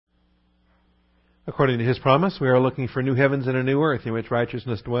According to His promise, we are looking for new heavens and a new earth in which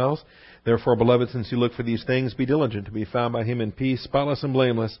righteousness dwells. Therefore, beloved, since you look for these things, be diligent to be found by Him in peace, spotless and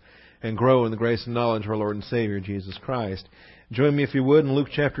blameless, and grow in the grace and knowledge of our Lord and Savior, Jesus Christ. Join me, if you would, in Luke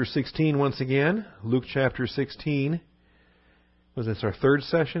chapter 16 once again. Luke chapter 16. Was this our third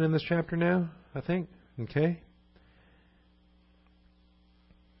session in this chapter now, I think? Okay.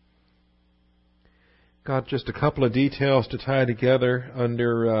 Got just a couple of details to tie together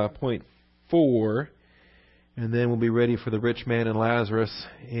under point 4, and then we'll be ready for the rich man and Lazarus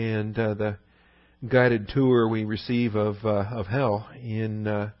and the guided tour we receive of hell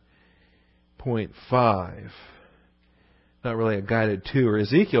in point 5. Not really a guided tour.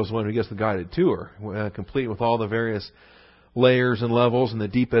 Ezekiel's the one who gets the guided tour, complete with all the various layers and levels and the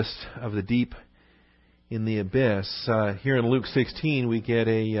deepest of the deep in the abyss. Here in Luke 16, we get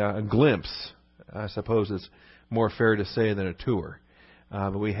a glimpse. I suppose it's more fair to say than a tour.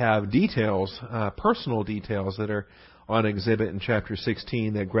 But we have details, personal details that are on exhibit in chapter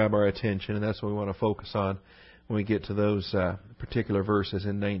 16 that grab our attention, and that's what we want to focus on when we get to those particular verses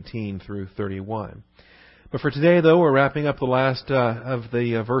in 19 through 31. But for today, though, we're wrapping up the last of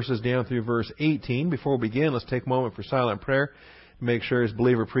the verses down through verse 18. Before we begin, let's take a moment for silent prayer to make sure as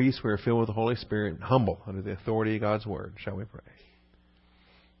believer priests we are filled with the Holy Spirit and humble under the authority of God's Word. Shall we pray?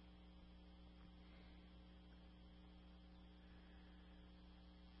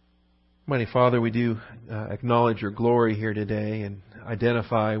 Mighty Father, we do acknowledge Your glory here today and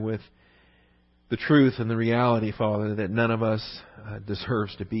identify with the truth and the reality, Father, that none of us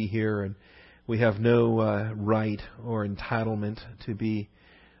deserves to be here, and we have no right or entitlement to be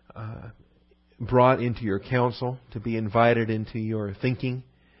brought into Your counsel, to be invited into Your thinking.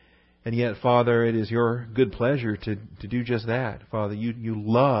 And yet, Father, it is Your good pleasure to do just that. Father, you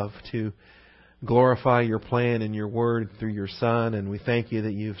love to glorify Your plan and Your Word through Your Son, and we thank You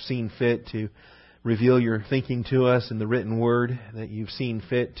that You've seen fit to reveal Your thinking to us in the written Word, that You've seen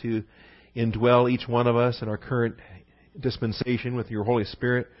fit to indwell each one of us in our current dispensation with Your Holy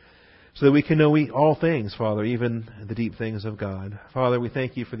Spirit, so that we can know all things, Father, even the deep things of God. Father, we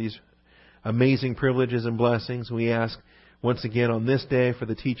thank You for these amazing privileges and blessings. We ask once again on this day for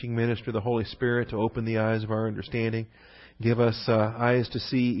the teaching minister of the Holy Spirit to open the eyes of our understanding. Give us eyes to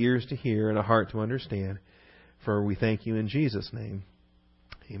see, ears to hear, and a heart to understand. For we thank You in Jesus' name.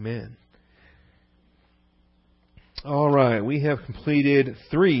 Amen. All right, we have completed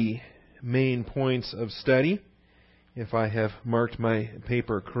 3 main points of study, if I have marked my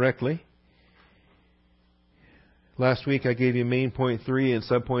paper correctly. Last week I gave you main point 3 and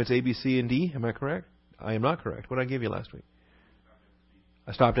subpoints A, B, C, and D. Am I correct? I am not correct. What did I give you last week?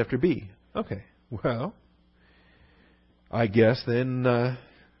 I stopped after B. Okay. Well, I guess then I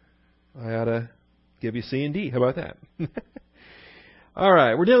ought to give you C and D. How about that? All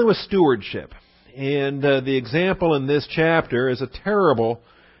right. We're dealing with stewardship. And the example in this chapter is a terrible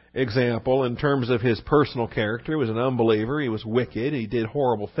example in terms of his personal character. He was an unbeliever. He was wicked. He did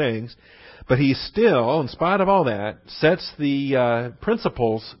horrible things. But he still, in spite of all that, sets the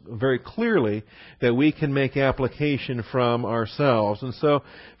principles very clearly that we can make application from ourselves. And so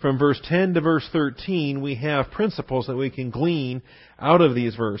from verse 10 to verse 13, we have principles that we can glean out of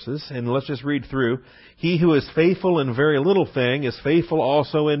these verses. And let's just read through. He who is faithful in very little thing is faithful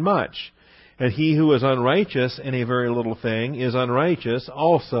also in much. And he who is unrighteous in a very little thing is unrighteous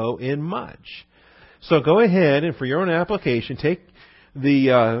also in much. So go ahead and for your own application, take the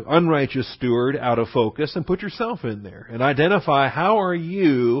unrighteous steward out of focus and put yourself in there and identify how are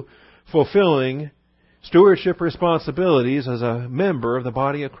you fulfilling stewardship responsibilities as a member of the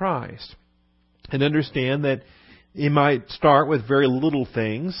body of Christ. And understand that you might start with very little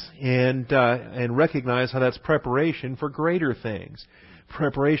things and recognize how that's preparation for greater things,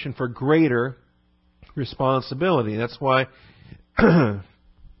 preparation for greater responsibility. That's why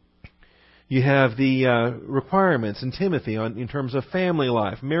you have the requirements in Timothy in terms of family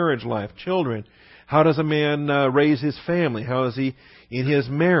life, marriage life, children. How does a man raise his family? How is he in his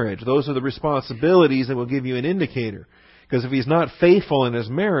marriage? Those are the responsibilities that will give you an indicator. Because if he's not faithful in his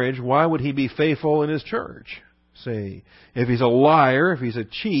marriage, why would he be faithful in his church? See, if he's a liar, if he's a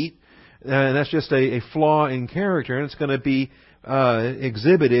cheat, that's just a flaw in character, and it's going to be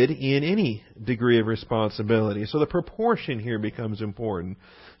exhibited in any degree of responsibility. So the proportion here becomes important.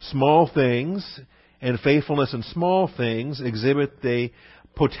 Small things and faithfulness in small things exhibit the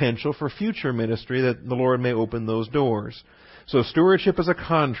potential for future ministry that the Lord may open those doors. So stewardship is a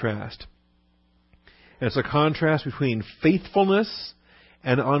contrast. And it's a contrast between faithfulness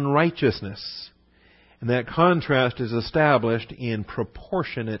and unrighteousness. And that contrast is established in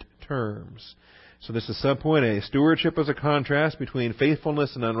proportionate terms. So this is subpoint A. Stewardship is a contrast between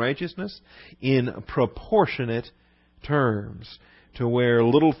faithfulness and unrighteousness in proportionate terms, to where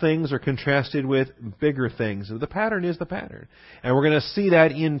little things are contrasted with bigger things. The pattern is the pattern. And we're going to see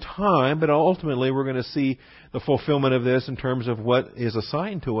that in time, but ultimately we're going to see the fulfillment of this in terms of what is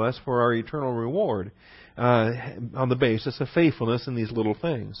assigned to us for our eternal reward on the basis of faithfulness in these little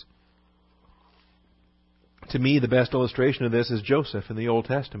things. To me, the best illustration of this is Joseph in the Old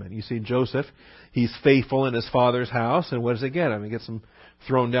Testament. You see Joseph, he's faithful in his father's house, and what does he get him? He gets him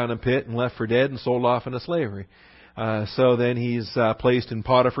thrown down a pit and left for dead and sold off into slavery. So then he's placed in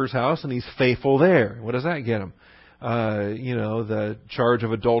Potiphar's house, and he's faithful there. What does that get him? The charge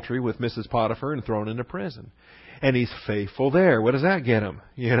of adultery with Mrs. Potiphar and thrown into prison. And he's faithful there. What does that get him?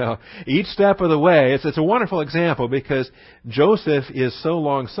 Each step of the way, it's a wonderful example because Joseph is so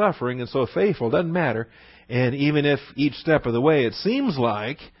long-suffering and so faithful, it doesn't matter. And even if each step of the way it seems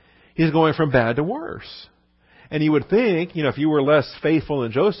like he's going from bad to worse. And you would think, if you were less faithful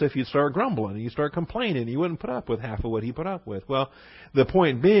than Joseph, you'd start grumbling, and you'd start complaining, you wouldn't put up with half of what he put up with. Well, the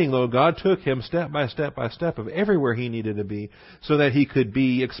point being, though, God took him step by step by step of everywhere he needed to be so that he could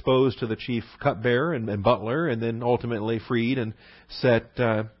be exposed to the chief cupbearer and butler, and then ultimately freed and set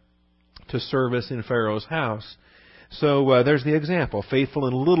to service in Pharaoh's house. So there's the example. Faithful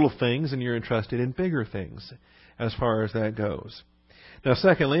in little things, and you're entrusted in bigger things as far as that goes. Now,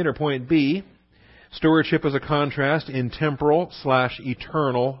 secondly, under point B, stewardship is a contrast in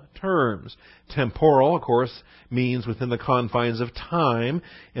temporal/eternal terms. Temporal, of course, means within the confines of time,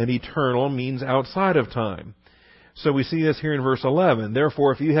 and eternal means outside of time. So we see this here in verse 11.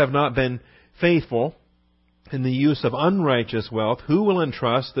 Therefore, if you have not been faithful in the use of unrighteous wealth, who will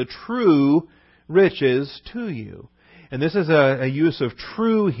entrust the true riches to you? And this is a use of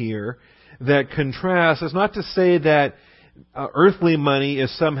true here that contrasts. It's not to say that earthly money is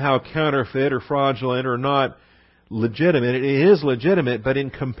somehow counterfeit or fraudulent or not legitimate. It is legitimate, but in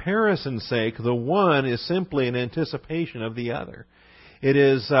comparison's sake, the one is simply an anticipation of the other. It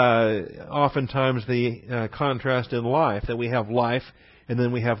is oftentimes the contrast in life, that we have life and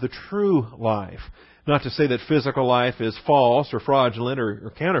then we have the true life. Not to say that physical life is false or fraudulent or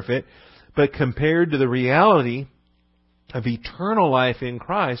counterfeit, but compared to the reality of eternal life in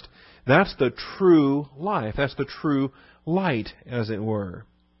Christ, that's the true life. That's the true light, as it were.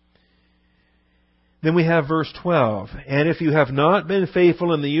 Then we have verse 12. And if you have not been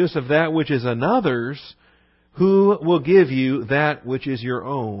faithful in the use of that which is another's, who will give you that which is your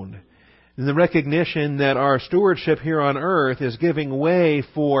own? And the recognition that our stewardship here on earth is giving way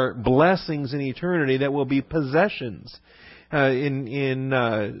for blessings in eternity that will be possessions.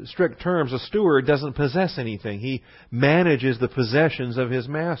 In strict terms, a steward doesn't possess anything. He manages the possessions of his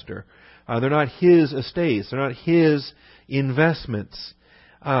master. They're not his estates. They're not his investments.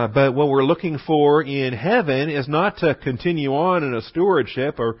 But what we're looking for in heaven is not to continue on in a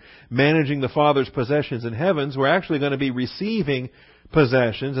stewardship or managing the Father's possessions in heavens. We're actually going to be receiving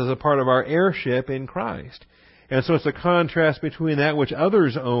possessions as a part of our heirship in Christ. And so it's a contrast between that which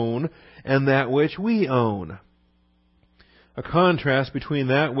others own and that which we own. A contrast between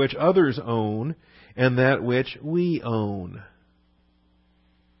that which others own and that which we own.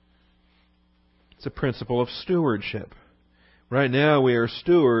 It's a principle of stewardship. Right now we are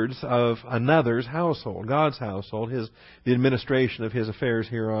stewards of another's household, God's household, the administration of His affairs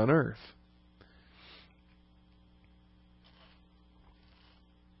here on earth.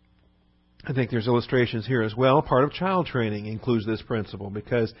 I think there's illustrations here as well. Part of child training includes this principle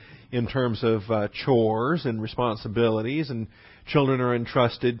because in terms of chores and responsibilities, and children are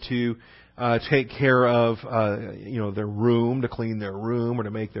entrusted to take care of their room, to clean their room, or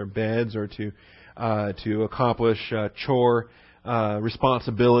to make their beds, or to accomplish chore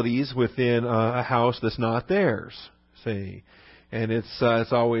responsibilities within a house that's not theirs. See, and it's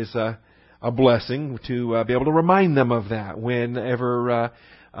always a blessing to be able to remind them of that whenever.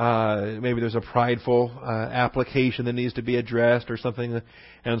 Maybe there's a prideful application that needs to be addressed or something,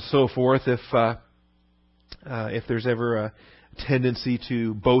 and so forth. If there's ever a tendency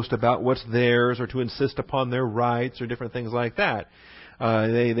to boast about what's theirs or to insist upon their rights or different things like that,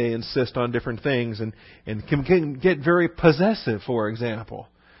 they insist on different things and can get very possessive. For example,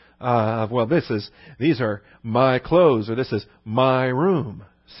 these are my clothes, or this is my room.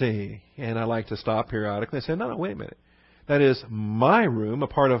 See, and I like to stop periodically and say, no, wait a minute. That is my room, a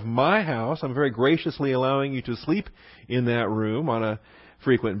part of my house. I'm very graciously allowing you to sleep in that room on a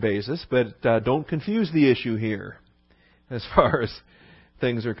frequent basis, but don't confuse the issue here as far as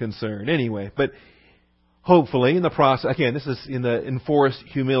things are concerned. Anyway, but hopefully, in the process, again, this is in the enforced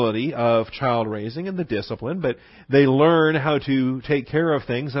humility of child raising and the discipline, but they learn how to take care of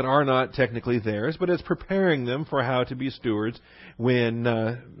things that are not technically theirs, but it's preparing them for how to be stewards when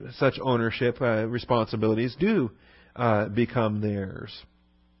such ownership responsibilities do become theirs.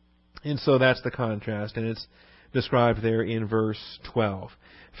 And so that's the contrast, and it's described there in verse 12.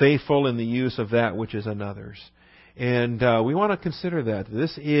 Faithful in the use of that which is another's. And we want to consider that.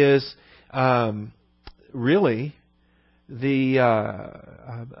 This is really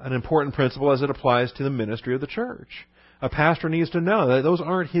an important principle as it applies to the ministry of the church. A pastor needs to know that those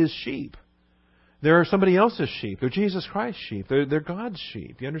aren't his sheep. They're somebody else's sheep. They're Jesus Christ's sheep. They're God's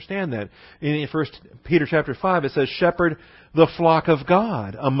sheep. You understand that? In 1 Peter chapter 5, it says, shepherd the flock of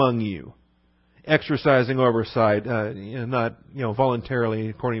God among you, exercising oversight, not voluntarily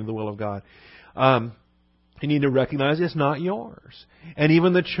according to the will of God. You need to recognize it's not yours. And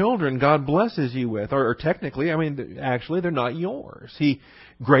even the children God blesses you with, or technically, actually, they're not yours. He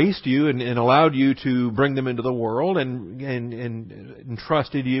graced you and allowed you to bring them into the world and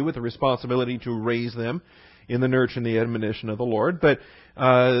entrusted you with the responsibility to raise them in the nurture and the admonition of the Lord. But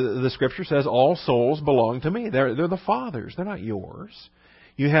the Scripture says all souls belong to me. They're the Father's. They're not yours.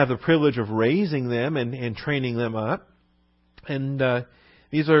 You have the privilege of raising them and training them up. And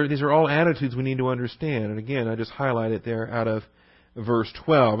these are all attitudes we need to understand. And again, I just highlight it there out of verse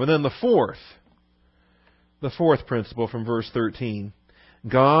 12. And then the fourth principle from verse 13.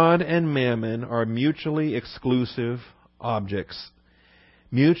 God and mammon are mutually exclusive objects.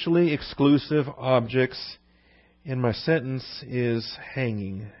 Mutually exclusive objects. And my sentence is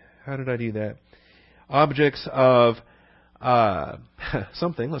hanging. How did I do that? Objects of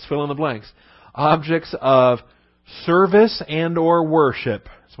something. Let's fill in the blanks. Objects of service and or worship.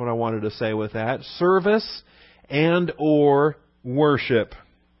 That's what I wanted to say with that. Service and or worship.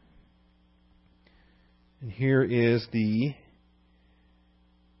 And here is the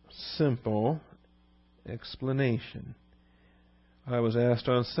simple explanation. I was asked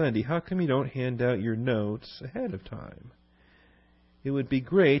on Sunday, how come you don't hand out your notes ahead of time? It would be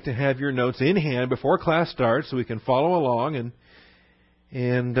great to have your notes in hand before class starts so we can follow along.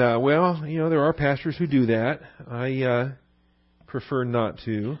 And there are pastors who do that. I prefer not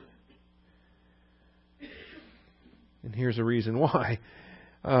to. And here's a reason why.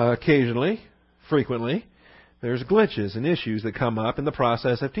 Occasionally, frequently, there's glitches and issues that come up in the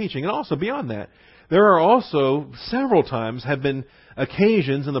process of teaching. And also beyond that, there are also several times have been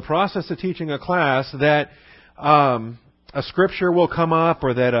occasions in the process of teaching a class that a scripture will come up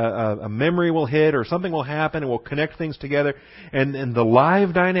or that a memory will hit or something will happen and will connect things together. And the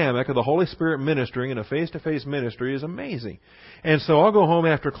live dynamic of the Holy Spirit ministering in a face-to-face ministry is amazing. And so I'll go home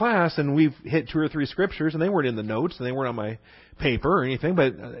after class and we've hit 2 or 3 scriptures and they weren't in the notes and they weren't on my paper or anything,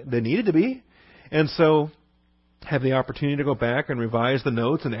 but they needed to be. And so have the opportunity to go back and revise the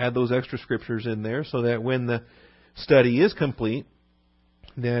notes and add those extra scriptures in there so that when the study is complete,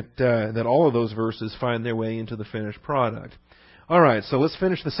 that all of those verses find their way into the finished product. All right, so let's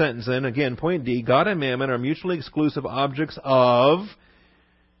finish the sentence then. Again, point D, God and mammon are mutually exclusive objects of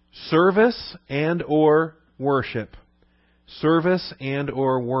service and or worship. Service and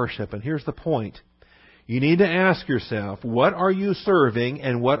or worship. And here's the point. You need to ask yourself, what are you serving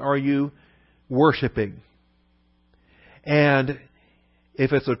and what are you worshiping? And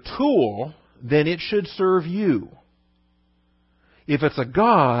if it's a tool, then it should serve you. If it's a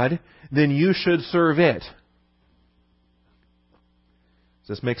God, then you should serve it.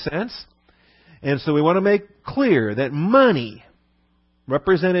 Does this make sense? And so we want to make clear that money,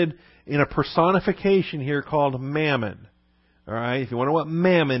 represented in a personification here called mammon. All right, if you wonder what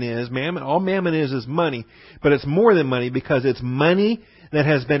mammon is, all mammon is money. But it's more than money because it's money that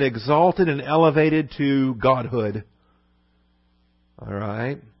has been exalted and elevated to godhood. All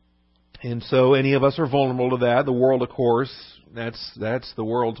right. And so any of us are vulnerable to that. The world, of course, that's the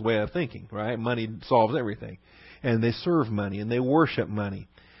world's way of thinking, right? Money solves everything. And they serve money and they worship money.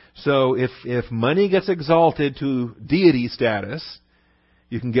 So if money gets exalted to deity status,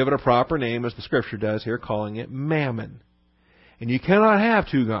 you can give it a proper name, as the Scripture does here, calling it mammon. And you cannot have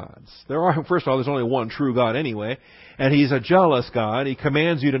 2 gods. First of all, there's only one true God anyway, and He's a jealous God. He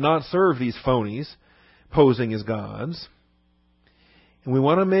commands you to not serve these phonies posing as gods. And we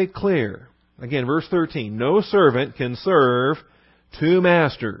want to make clear, again, verse 13, no servant can serve 2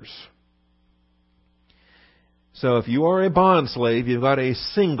 masters. So if you are a bondslave, you've got a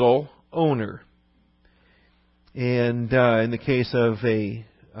single owner. And in the case of a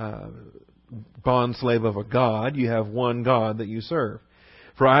bondslave of a god, you have one God that you serve.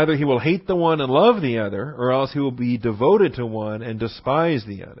 For either he will hate the one and love the other, or else he will be devoted to one and despise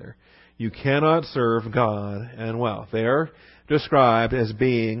the other. You cannot serve God and wealth. They are described as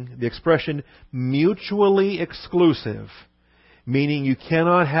being the expression mutually exclusive, meaning you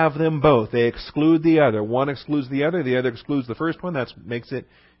cannot have them both. They exclude the other. One excludes the other excludes the first one. That makes it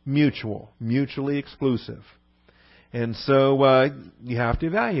mutually exclusive. And so you have to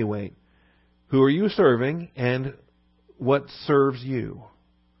evaluate who are you serving and what serves you.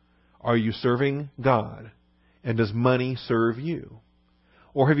 Are you serving God? And does money serve you?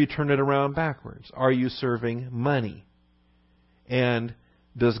 Or have you turned it around backwards? Are you serving money? And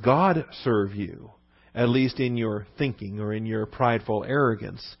does God serve you? At least in your thinking or in your prideful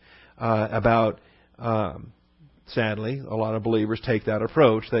arrogance about, sadly, a lot of believers take that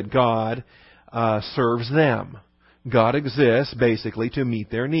approach that God serves them. God exists basically to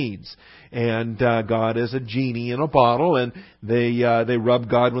meet their needs. And God is a genie in a bottle, and they rub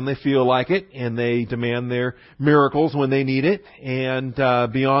God when they feel like it, and they demand their miracles when they need it. And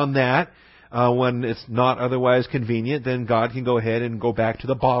beyond that, when it's not otherwise convenient, then God can go ahead and go back to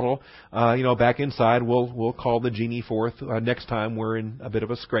the bottle, back inside. We'll call the genie forth next time we're in a bit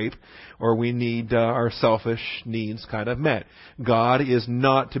of a scrape, or we need our selfish needs kind of met. God is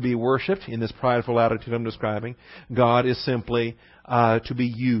not to be worshipped in this prideful attitude I'm describing. God is simply to be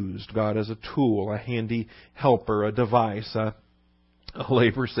used. God is a tool, a handy helper, a device, a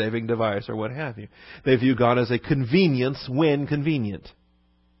labor-saving device, or what have you. They view God as a convenience when convenient.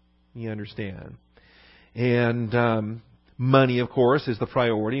 You understand. And money, of course, is the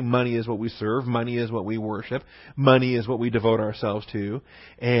priority. Money is what we serve. Money is what we worship. Money is what we devote ourselves to.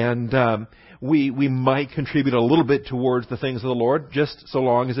 And we might contribute a little bit towards the things of the Lord, just so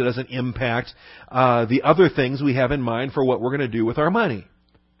long as it doesn't impact the other things we have in mind for what we're going to do with our money.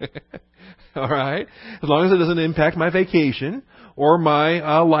 All right? As long as it doesn't impact my vacation or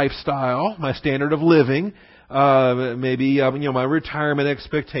my lifestyle, my standard of living, maybe my retirement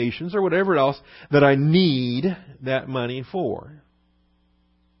expectations or whatever else that I need that money for.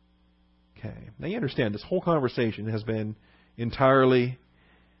 Okay. Now you understand this whole conversation has been entirely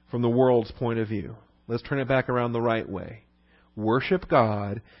from the world's point of view. Let's turn it back around the right way. Worship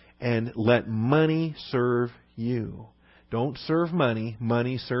God and let money serve you. Don't serve money.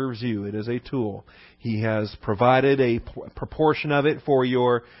 Money serves you. It is a tool. He has provided a proportion of it for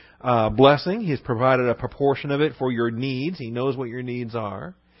your blessing. He's provided a proportion of it for your needs. He knows what your needs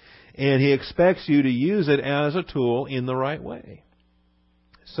are. And He expects you to use it as a tool in the right way.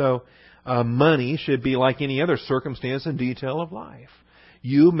 So, money should be like any other circumstance and detail of life.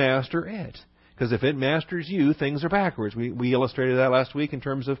 You master it. Because if it masters you, things are backwards. We illustrated that last week in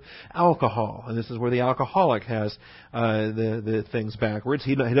terms of alcohol. And this is where the alcoholic has the things backwards.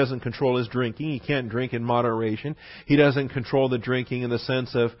 He doesn't control his drinking. He can't drink in moderation. He doesn't control the drinking in the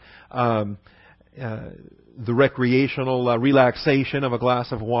sense of the recreational relaxation of a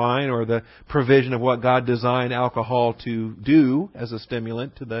glass of wine or the provision of what God designed alcohol to do as a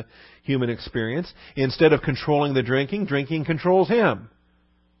stimulant to the human experience. Instead of controlling the drinking controls him.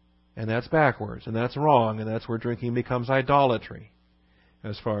 And that's backwards, and that's wrong, and that's where drinking becomes idolatry,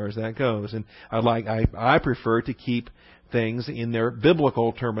 as far as that goes. And I prefer to keep things in their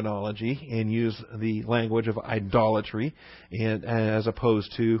biblical terminology and use the language of idolatry, and as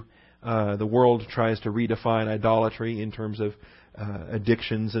opposed to the world tries to redefine idolatry in terms of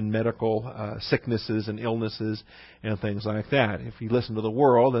addictions and medical sicknesses and illnesses and things like that. If you listen to the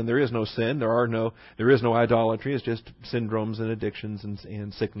world, then there is no sin. There is no idolatry. It's just syndromes and addictions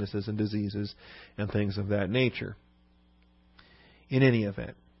and sicknesses and diseases and things of that nature. In any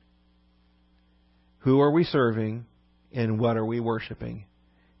event, who are we serving and what are we worshiping?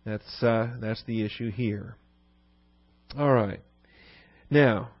 That's the issue here. All right.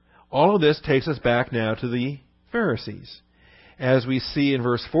 Now, all of this takes us back now to the Pharisees. As we see in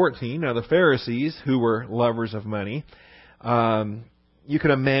verse 14, now the Pharisees, who were lovers of money, you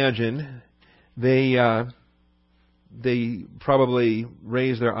can imagine they probably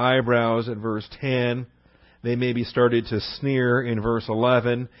raised their eyebrows at verse 10. They maybe started to sneer in verse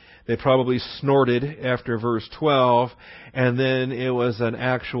 11. They probably snorted after verse 12. And then it was an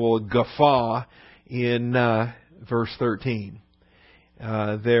actual guffaw in verse 13.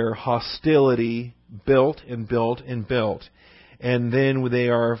 Their hostility built and built and built. And then they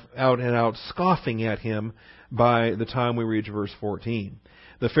are out and out scoffing at Him by the time we reach verse 14.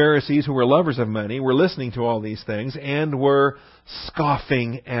 The Pharisees, who were lovers of money, were listening to all these things and were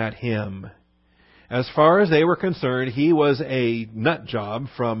scoffing at Him. As far as they were concerned, He was a nut job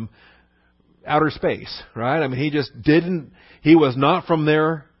from outer space, right? I mean, He was not from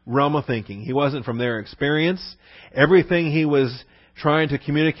their realm of thinking. He wasn't from their experience. Everything He was trying to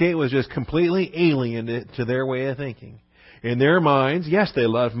communicate was just completely alien to their way of thinking. In their minds, yes, they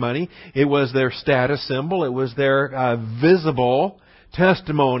loved money. It was their status symbol. It was their visible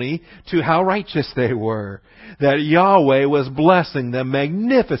testimony to how righteous they were. That Yahweh was blessing them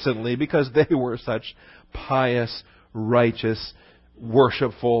magnificently because they were such pious, righteous,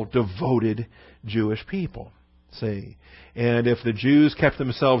 worshipful, devoted Jewish people. See? And if the Jews kept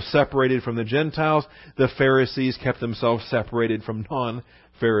themselves separated from the Gentiles, the Pharisees kept themselves separated from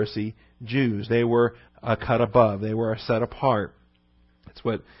non-Pharisee Jews. They were cut above. They were set apart. That's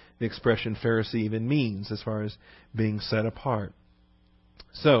what the expression Pharisee even means as far as being set apart.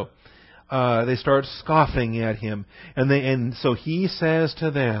 So, they start scoffing at him. And so he says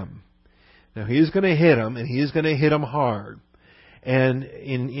to them, now he's going to hit them, and he's going to hit them hard. And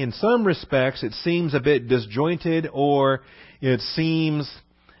in some respects, it seems a bit disjointed, or it seems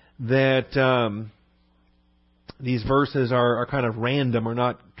that these verses are kind of random or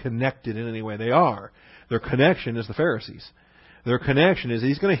not connected in any way. They are. Their connection is the Pharisees. Their connection is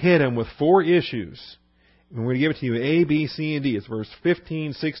he's going to hit them with 4 issues. And we're going to give it to you A, B, C, and D. It's verse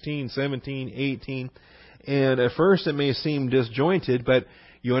 15, 16, 17, 18. And at first it may seem disjointed, but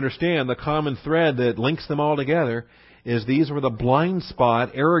you understand the common thread that links them all together is these were the blind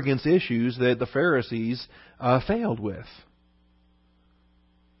spot, arrogance issues that the Pharisees failed with.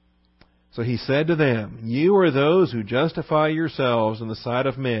 So he said to them, "You are those who justify yourselves in the sight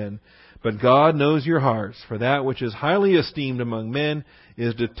of men, but God knows your hearts, for that which is highly esteemed among men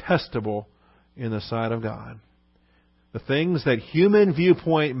is detestable in the sight of God." The things that human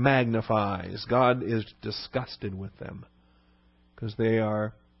viewpoint magnifies, God is disgusted with them because they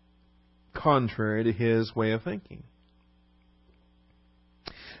are contrary to His way of thinking.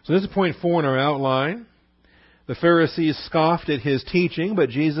 So this is point 4 in our outline. The Pharisees scoffed at His teaching, but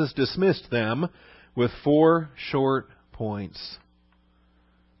Jesus dismissed them with 4 short points.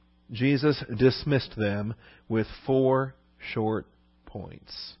 Jesus dismissed them with 4 short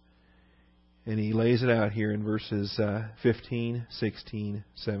points. And He lays it out here in verses 15, 16,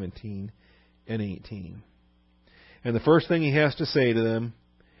 17, and 18. And the first thing He has to say to them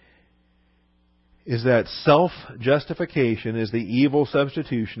is that self-justification is the evil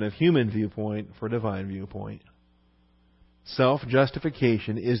substitution of human viewpoint for divine viewpoint.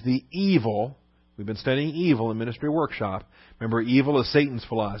 Self-justification is the evil. We've been studying evil in Ministry Workshop. Remember, evil is Satan's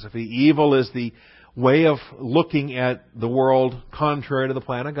philosophy. Evil is the way of looking at the world contrary to the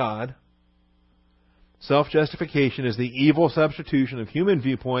plan of God. Self-justification is the evil substitution of human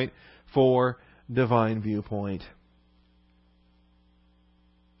viewpoint for divine viewpoint.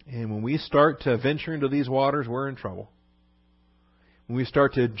 And when we start to venture into these waters, we're in trouble. When we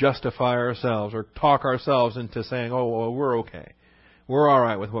start to justify ourselves or talk ourselves into saying, oh, well, we're okay. We're all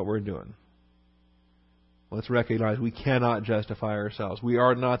right with what we're doing. Let's recognize we cannot justify ourselves. We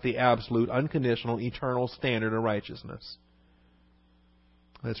are not the absolute, unconditional, eternal standard of righteousness.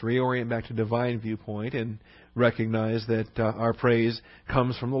 Let's reorient back to divine viewpoint and recognize that our praise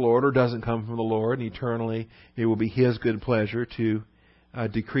comes from the Lord or doesn't come from the Lord. And eternally, it will be His good pleasure to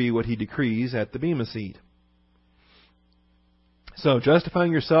decree what He decrees at the Bema seat. So,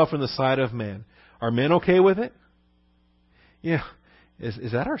 justifying yourself in the sight of men. Are men okay with it? Yeah.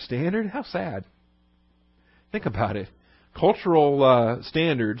 Is that our standard? How sad. Think about it. Cultural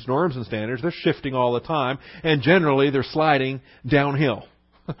standards, norms and standards, they're shifting all the time, and generally they're sliding downhill.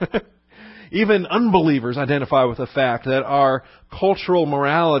 Even unbelievers identify with the fact that our cultural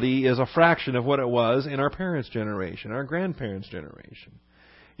morality is a fraction of what it was in our parents' generation, our grandparents' generation.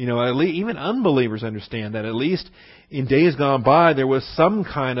 You know, even unbelievers understand that. At least in days gone by, there was some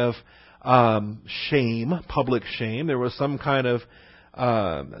kind of shame, public shame. There was some kind of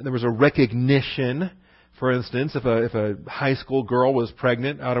there was a recognition. For instance, if a high school girl was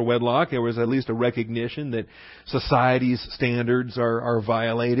pregnant out of wedlock, there was at least a recognition that society's standards are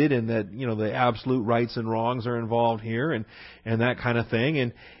violated, and that, you know, the absolute rights and wrongs are involved here, and that kind of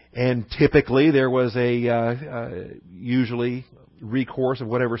thing. And typically there was a usually recourse of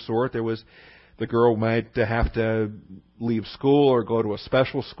whatever sort. There was, the girl might have to leave school or go to a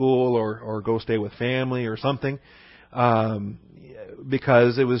special school or go stay with family or something,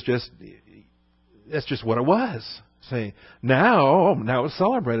 because it was just. That's just what it was. Say now it's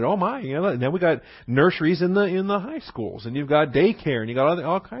celebrated. Oh my! You know, now we got nurseries in the high schools, and you've got daycare, and you got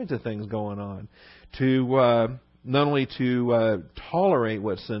all kinds of things going on to not only to tolerate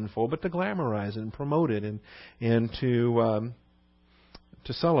what's sinful, but to glamorize it and promote it, and to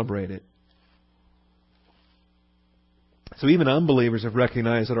celebrate it. So even unbelievers have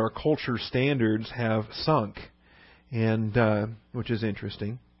recognized that our culture standards have sunk, and which is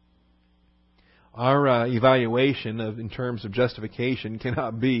interesting. Our evaluation in terms of justification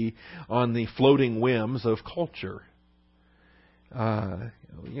cannot be on the floating whims of culture.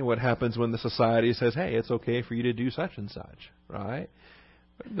 What happens when the society says, hey, it's okay for you to do such and such, right?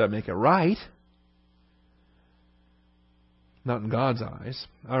 It doesn't make it right. Not in God's eyes.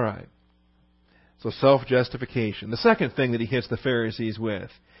 All right. So self-justification. The second thing that he hits the Pharisees with,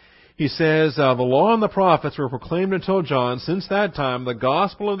 he says, the law and the prophets were proclaimed until John. Since that time, the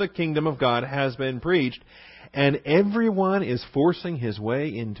gospel of the kingdom of God has been preached, and everyone is forcing his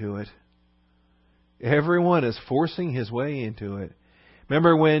way into it. Everyone is forcing his way into it.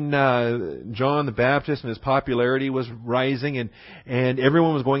 Remember when John the Baptist and his popularity was rising and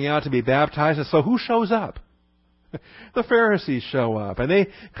everyone was going out to be baptized? And so who shows up? The Pharisees show up. And they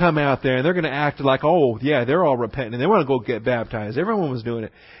come out there and they're going to act like, oh, yeah, they're all repentant and they want to go get baptized. Everyone was doing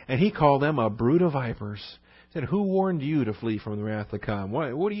it. And he called them a brood of vipers. He said, who warned you to flee from the wrath to come?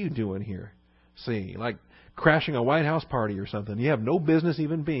 What are you doing here? See, like crashing a White House party or something. You have no business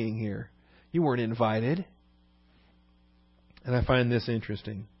even being here. You weren't invited. And I find this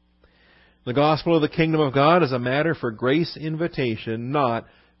interesting. The gospel of the kingdom of God is a matter for grace invitation, not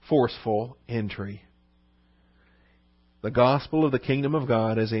forceful entry. The gospel of the kingdom of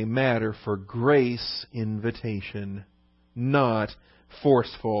God is a matter for grace invitation, not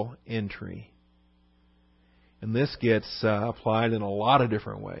forceful entry. And this gets applied in a lot of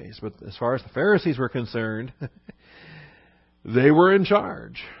different ways. But as far as the Pharisees were concerned, they were in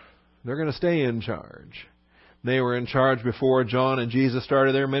charge. They're going to stay in charge. They were in charge before John and Jesus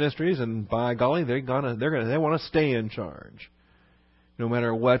started their ministries, and by golly, they want to stay in charge. No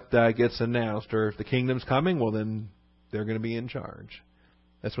matter what gets announced, or if the kingdom's coming, well then they're going to be in charge.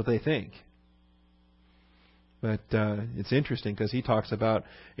 That's what they think. But it's interesting because he talks about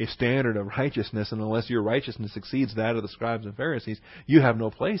a standard of righteousness, and unless your righteousness exceeds that of the scribes and Pharisees, you have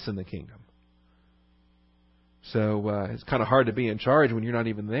no place in the kingdom. So it's kind of hard to be in charge when you're not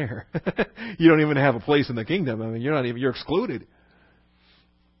even there. You don't even have a place in the kingdom. I mean, you're excluded.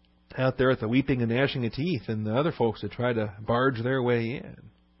 Out there at the weeping and gnashing of teeth, and the other folks that try to barge their way in.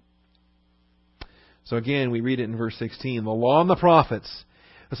 So again, we read it in verse 16. The law and the prophets.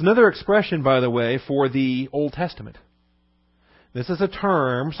 That's another expression, by the way, for the Old Testament. This is a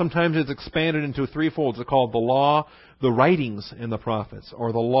term, sometimes it's expanded into three folds. It's called the law, the writings, and the prophets.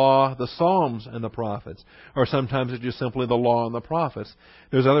 Or the law, the Psalms, and the prophets. Or sometimes it's just simply the law and the prophets.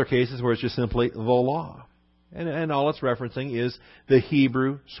 There's other cases where it's just simply the law. And all it's referencing is the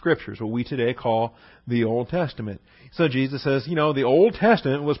Hebrew Scriptures, what we today call the Old Testament. So Jesus says, the Old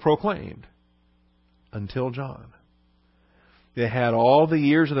Testament was proclaimed until John. They had all the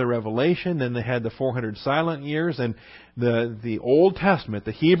years of the Revelation, then they had the 400 silent years, and the Old Testament,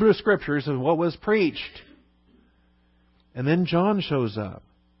 the Hebrew Scriptures, is what was preached. And then John shows up,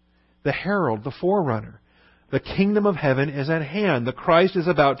 the herald, the forerunner. The kingdom of heaven is at hand. The Christ is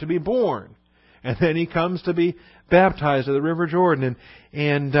about to be born. And then he comes to be baptized at the River Jordan.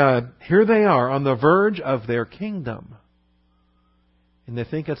 And here they are on the verge of their kingdom. And they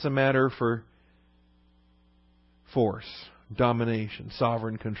think it's a matter for force, domination,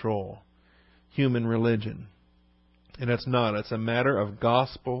 sovereign control, human religion. And it's not. It's a matter of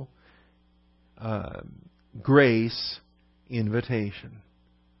gospel, grace, invitation.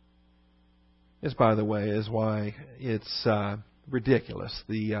 This, by the way, is why it's ridiculous.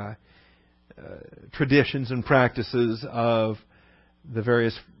 The traditions and practices of the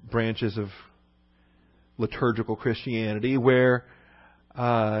various branches of liturgical Christianity where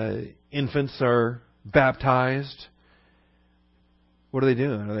infants are baptized. What are they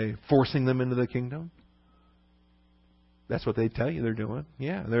doing? Are they forcing them into the kingdom? That's what they tell you they're doing.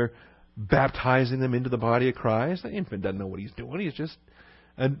 Yeah, they're baptizing them into the body of Christ. The infant doesn't know what he's doing. He's just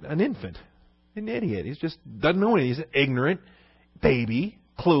an infant, an idiot. He just doesn't know anything. He's an ignorant baby,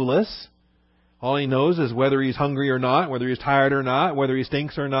 clueless. All he knows is whether he's hungry or not, whether he's tired or not, whether he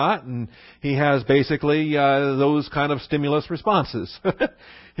stinks or not, and he has basically those kind of stimulus responses.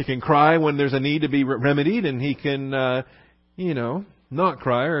 He can cry when there's a need to be remedied, and he can, not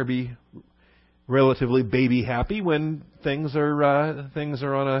cry or be relatively baby happy when things are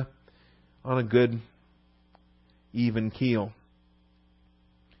on a good, even keel.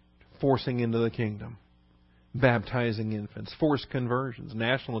 Forcing into the kingdom. Baptizing infants, forced conversions,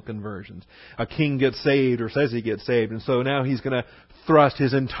 national conversions. A king gets saved or says he gets saved, and so now he's going to thrust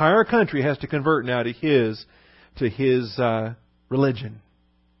his entire country has to convert now to his religion.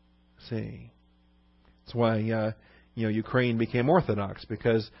 See, that's why Ukraine became Orthodox,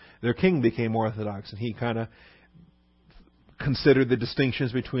 because their king became Orthodox, and he kind of considered the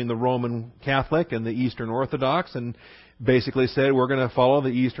distinctions between the Roman Catholic and the Eastern Orthodox, and basically said, we're going to follow the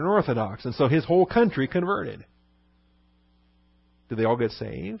Eastern Orthodox. And so his whole country converted. Did they all get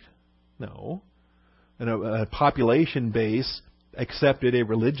saved? No. And a population base accepted a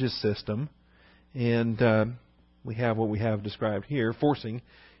religious system, and we have what we have described here, forcing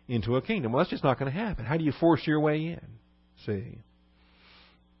into a kingdom. Well, that's just not going to happen. How do you force your way in? See?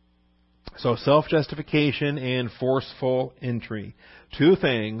 So self-justification and forceful entry. Two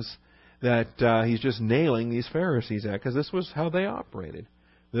things that he's just nailing these Pharisees at, because this was how they operated.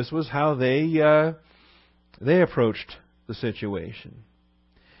 This was how they approached the situation.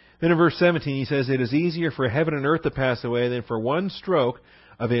 Then in verse 17 he says, "It is easier for heaven and earth to pass away than for one stroke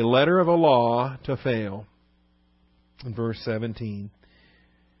of a letter of a law to fail." In verse 17.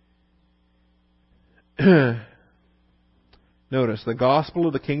 Notice, the gospel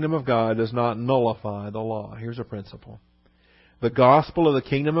of the kingdom of God does not nullify the law. Here's a principle. The gospel of the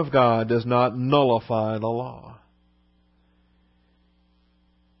kingdom of God does not nullify the law.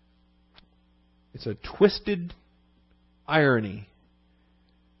 It's a twisted irony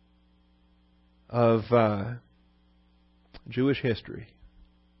of Jewish history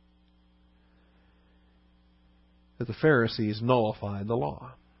that the Pharisees nullified the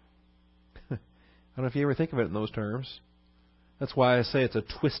law. I don't know if you ever think of it in those terms. That's why I say it's a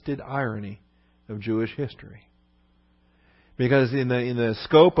twisted irony of Jewish history. Because in the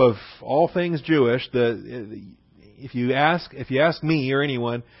scope of all things Jewish, if you ask me or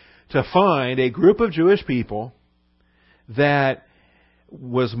anyone to find a group of Jewish people that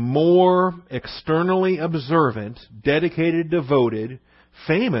was more externally observant, dedicated, devoted,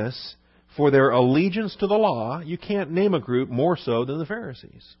 famous for their allegiance to the law, you can't name a group more so than the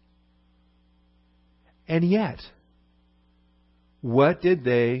Pharisees. And yet, what did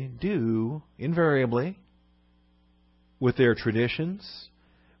they do invariably with their traditions,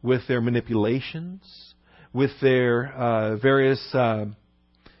 with their manipulations, with their various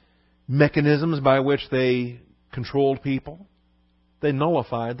mechanisms by which they controlled people? They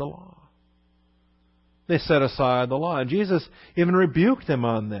nullified the law. They set aside the law. And Jesus even rebuked them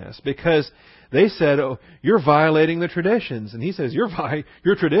on this because they said, "Oh, you're violating the traditions." And He says, your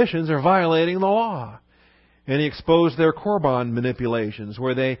traditions are violating the law. And He exposed their Korban manipulations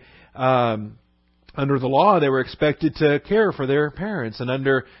where they, under the law, they were expected to care for their parents. And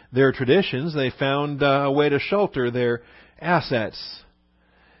under their traditions, they found a way to shelter their assets,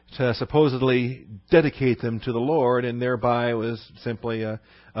 to supposedly dedicate them to the Lord, and thereby it was simply a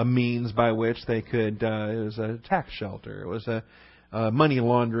means by which they could, it was a tax shelter, it was a money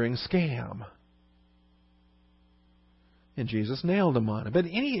laundering scam. And Jesus nailed them on it. But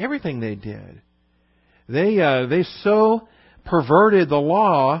everything they did, they so perverted the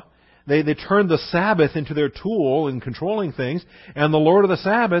law, they turned the Sabbath into their tool in controlling things, and the Lord of the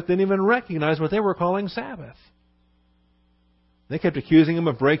Sabbath didn't even recognize what they were calling Sabbath. They kept accusing Him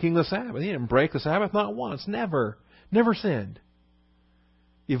of breaking the Sabbath. He didn't break the Sabbath, not once. Never sinned.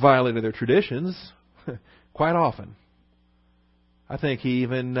 He violated their traditions quite often. I think He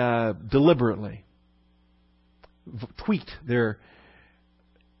even deliberately tweaked their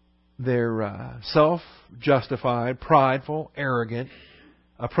self-justified, prideful, arrogant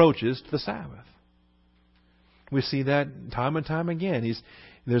approaches to the Sabbath. We see that time and time again.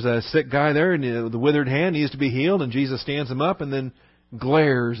 There's a sick guy there, and the withered hand needs to be healed, and Jesus stands him up and then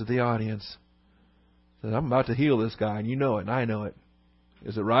glares at the audience. Says, "I'm about to heal this guy, and you know it, and I know it.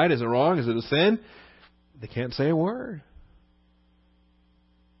 Is it right? Is it wrong? Is it a sin?" They can't say a word.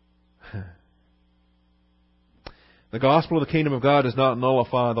 The gospel of the kingdom of God does not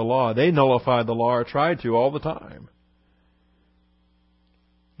nullify the law. They nullified the law, or tried to, all the time.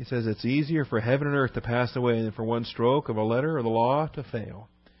 He says it's easier for heaven and earth to pass away than for one stroke of a letter of the law to fail.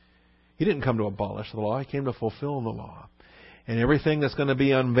 He didn't come to abolish the law. He came to fulfill the law. And everything that's going to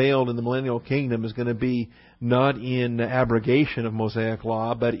be unveiled in the millennial kingdom is going to be not in abrogation of Mosaic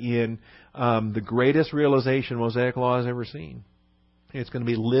law, but in the greatest realization Mosaic law has ever seen. It's going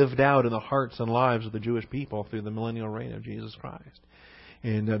to be lived out in the hearts and lives of the Jewish people through the millennial reign of Jesus Christ.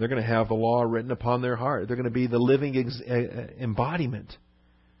 And they're going to have the law written upon their heart. They're going to be the living embodiment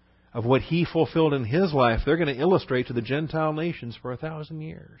of what He fulfilled in His life. They're going to illustrate to the Gentile nations for 1,000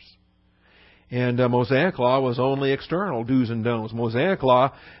 years. And Mosaic law was only external do's and don'ts. Mosaic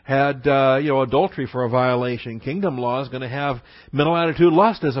law had adultery for a violation. Kingdom law is going to have mental attitude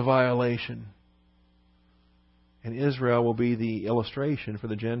lust as a violation. And Israel will be the illustration for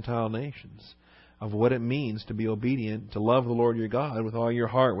the Gentile nations of what it means to be obedient, to love the Lord your God with all your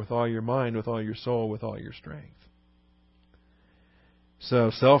heart, with all your mind, with all your soul, with all your strength. So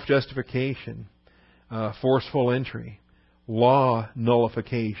self-justification, forceful entry, law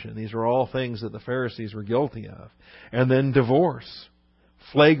nullification. These are all things that the Pharisees were guilty of. And then divorce.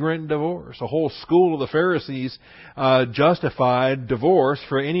 Flagrant divorce. A whole school of the Pharisees justified divorce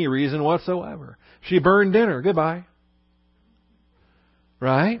for any reason whatsoever. She burned dinner. Goodbye.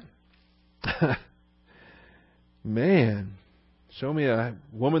 Right? Man, show me a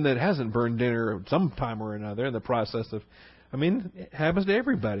woman that hasn't burned dinner sometime or another in the process of... I mean, it happens to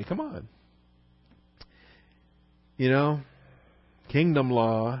everybody. Come on. You know, kingdom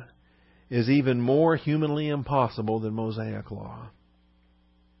law is even more humanly impossible than Mosaic law.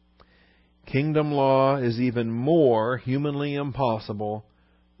 Kingdom law is even more humanly impossible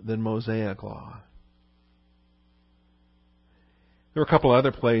than Mosaic law. There are a couple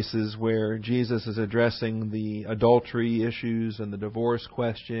other places where Jesus is addressing the adultery issues and the divorce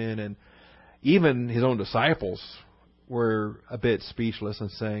question, and even His own disciples were a bit speechless and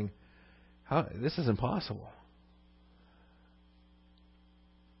saying, this is impossible.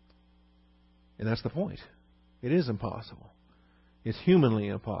 And that's the point. It is impossible. It's humanly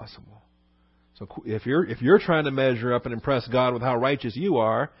impossible. So if you're trying to measure up and impress God with how righteous you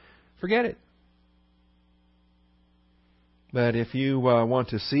are, forget it. But if you want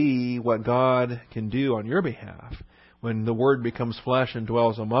to see what God can do on your behalf, when the Word becomes flesh and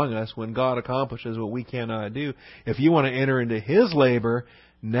dwells among us, when God accomplishes what we cannot do, if you want to enter into His labor,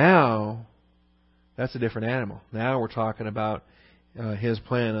 now that's a different animal. Now we're talking about His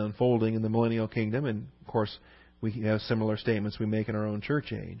plan unfolding in the millennial kingdom, and of course we have similar statements we make in our own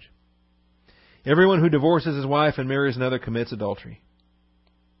church age. Everyone who divorces his wife and marries another commits adultery.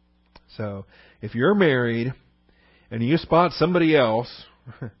 So if you're married and you spot somebody else,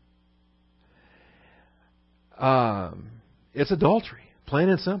 it's adultery, plain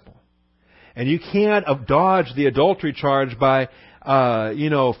and simple. And you can't dodge the adultery charge by,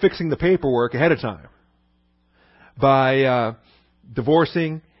 fixing the paperwork ahead of time. By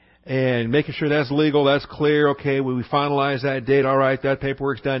divorcing and making sure that's legal, that's clear. Okay, we finalize that date. All right, that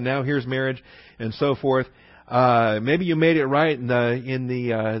paperwork's done. Now here's marriage, and so forth. Maybe you made it right, and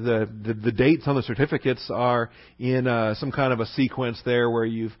the dates on the certificates are in some kind of a sequence there where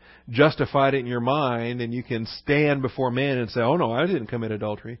you've justified it in your mind, and you can stand before men and say, "Oh no, I didn't commit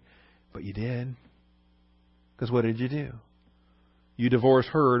adultery," but you did. Because what did you do? You divorced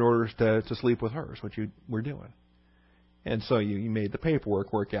her in order to sleep with her. Is what you were doing. And so you made the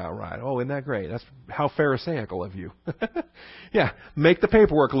paperwork work out right. Oh, isn't that great? That's how pharisaical of you. Yeah, make the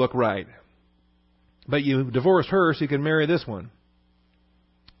paperwork look right. But you divorced her so you can marry this one.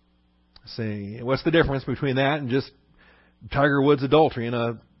 See, what's the difference between that and just Tiger Woods adultery in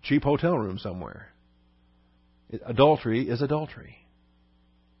a cheap hotel room somewhere? Adultery is adultery.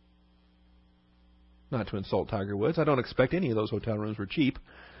 Not to insult Tiger Woods. I don't expect any of those hotel rooms were cheap.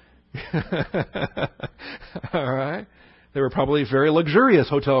 All right? They were probably very luxurious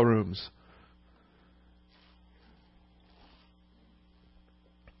hotel rooms.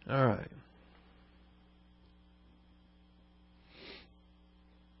 All right.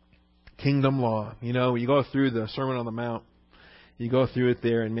 Kingdom law. You know, you go through the Sermon on the Mount. You go through it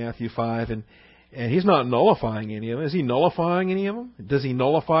there in Matthew 5, and He's not nullifying any of them. Is He nullifying any of them? Does He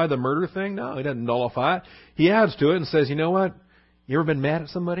nullify the murder thing? No, He doesn't nullify it. He adds to it and says, you know what? You ever been mad at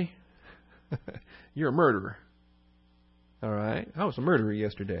somebody? You're a murderer. All right? I was a murderer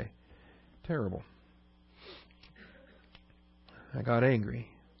yesterday. Terrible. I got angry.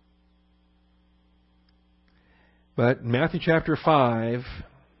 But in Matthew chapter 5,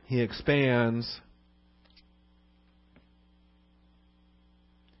 He expands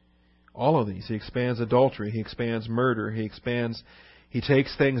all of these. He expands adultery. He expands murder. He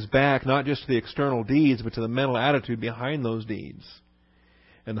takes things back, not just to the external deeds, but to the mental attitude behind those deeds,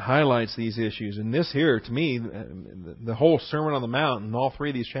 and highlights these issues. And this here, to me, the whole Sermon on the Mount in all three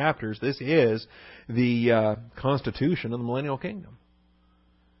of these chapters, this is the constitution of the millennial kingdom.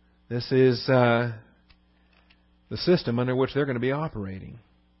 This is the system under which they're going to be operating.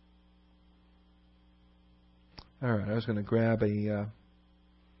 All right, I was going to grab a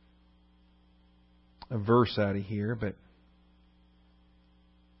verse out of here, but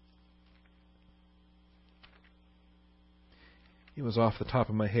it was off the top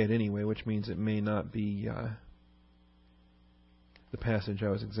of my head anyway, which means it may not be the passage I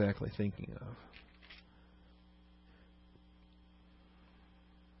was exactly thinking of.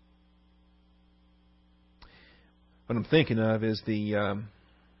 What I'm thinking of is it's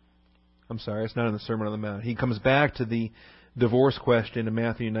not in the Sermon on the Mount. He comes back to the divorce question in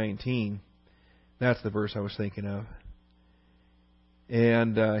Matthew 19. That's the verse I was thinking of.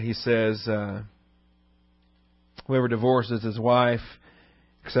 And he says, whoever divorces his wife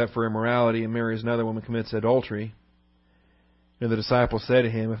except for immorality and marries another woman commits adultery. And the disciples said to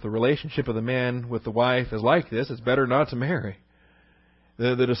him, if the relationship of the man with the wife is like this, it's better not to marry.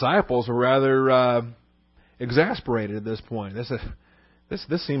 The disciples were rather exasperated at this point.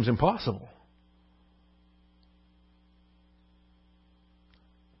 This seems impossible.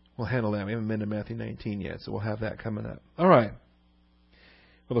 We'll handle that. We haven't been to Matthew 19 yet, so we'll have that coming up. All right.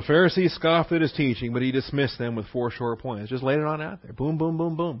 Well, the Pharisees scoffed at his teaching, but he dismissed them with 4 short points. Just laid it on out there. Boom, boom,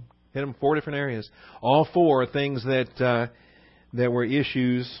 boom, boom. Hit them 4 different areas. All 4 things that were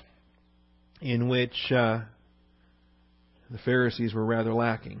issues in which the Pharisees were rather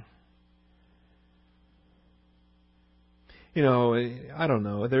lacking. You know, I don't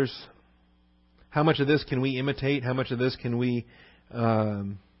know. How much of this can we imitate? How much of this can we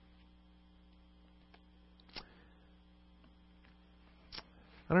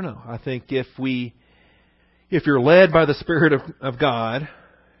I don't know. I think if you're led by the Spirit of God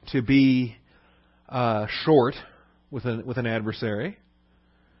to be short with an adversary,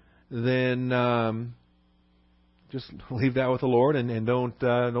 then just leave that with the Lord and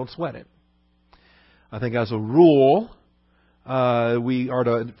don't sweat it. I think as a rule, we are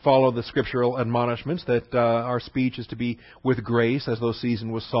to follow the scriptural admonishments that our speech is to be with grace, as though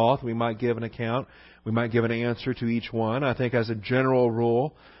seasoned with salt. We might give an account. We might give an answer to each one. I think as a general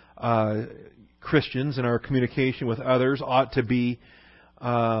rule, Christians in our communication with others ought to be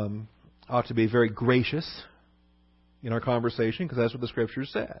very gracious in our conversation, because that's what the Scripture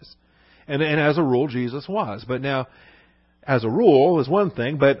says. And as a rule, Jesus was. But now, as a rule is one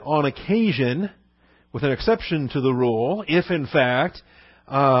thing, but on occasion, with an exception to the rule, if in fact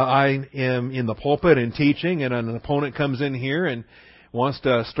I am in the pulpit and teaching and an opponent comes in here and wants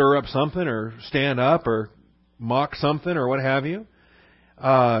to stir up something or stand up or mock something or what have you,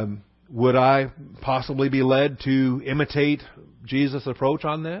 would I possibly be led to imitate Jesus' approach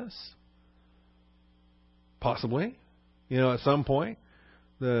on this? Possibly. You know, at some point,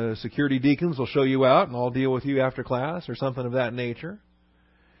 the security deacons will show you out and I'll deal with you after class or something of that nature.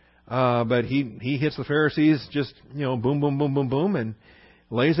 But he hits the Pharisees just, boom, boom, boom, boom, boom, and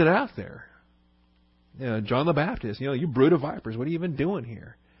lays it out there. John the Baptist, you brood of vipers, what are you even doing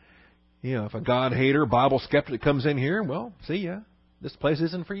here? If a God hater, Bible skeptic comes in here, well, see ya. This place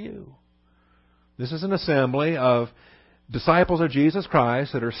isn't for you. This is an assembly of disciples of Jesus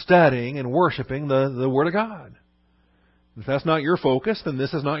Christ that are studying and worshiping the Word of God. If that's not your focus, then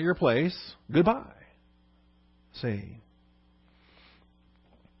this is not your place. Goodbye. See.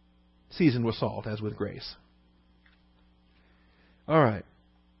 Seasoned with salt, as with grace. All right.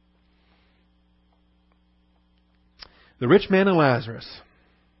 The rich man and Lazarus.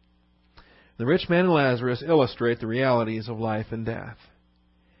 The rich man and Lazarus illustrate the realities of life and death.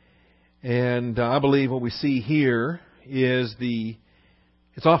 And I believe what we see here is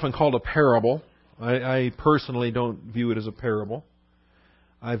it's often called a parable. I personally don't view it as a parable.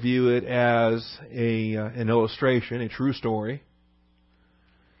 I view it as an illustration, a true story.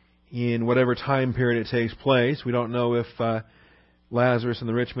 In whatever time period it takes place, we don't know if Lazarus and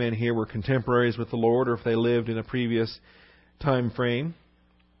the rich man here were contemporaries with the Lord or if they lived in a previous time frame.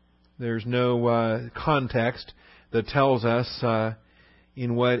 There's no context that tells us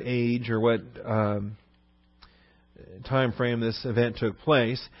in what age or what time frame this event took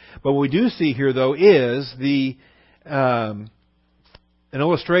place. But what we do see here, though, is an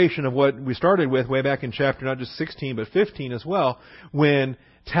illustration of what we started with way back in chapter not just 16 but 15 as well, when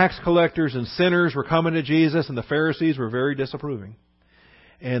tax collectors and sinners were coming to Jesus and the Pharisees were very disapproving.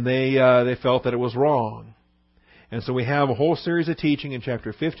 And they felt that it was wrong. And so we have a whole series of teaching in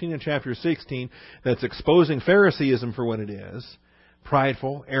chapter 15 and chapter 16 that's exposing Phariseeism for what it is,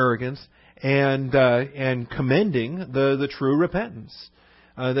 prideful, arrogance, and commending the true repentance.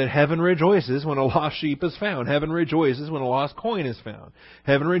 That heaven rejoices when a lost sheep is found. Heaven rejoices when a lost coin is found.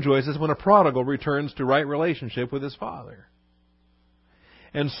 Heaven rejoices when a prodigal returns to right relationship with his father.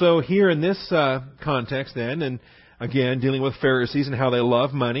 And so here in this context then, and again dealing with Pharisees and how they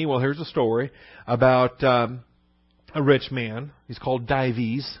love money, well, here's a story about a rich man. He's called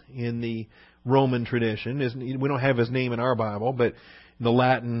Dives in the Roman tradition. We don't have his name in our Bible, but the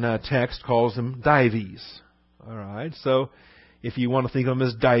Latin text calls him Dives. All right, so if you want to think of him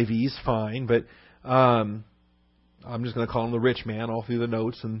as Dives, fine, but I'm just going to call him the rich man all through the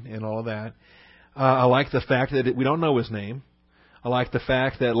notes and all of that. I like the fact that we don't know his name. I like the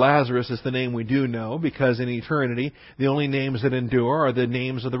fact that Lazarus is the name we do know, because in eternity, the only names that endure are the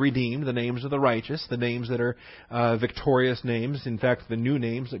names of the redeemed, the names of the righteous, the names that are victorious names, in fact, the new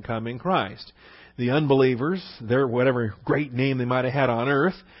names that come in Christ. The unbelievers, their whatever great name they might have had on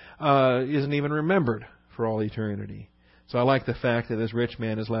earth, isn't even remembered for all eternity. So I like the fact that this rich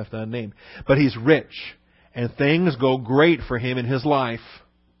man is left unnamed. But he's rich, and things go great for him in his life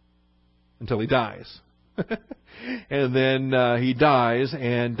until he dies. And then he dies,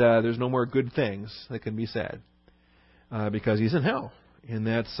 and there's no more good things that can be said because he's in hell, and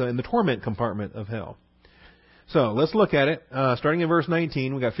that's in the torment compartment of hell. So let's look at it. Starting in verse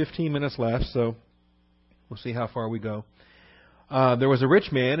 19, we've got 15 minutes left, so we'll see how far we go. There was a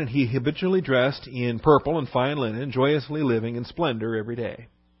rich man, and he habitually dressed in purple and fine linen, joyously living in splendor every day.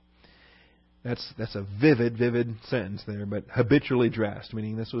 That's a vivid sentence there, but habitually dressed,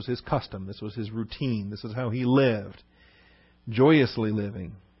 meaning this was his custom, this was his routine, this is how he lived. Joyously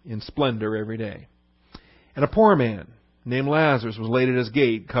living in splendor every day. And a poor man named Lazarus was laid at his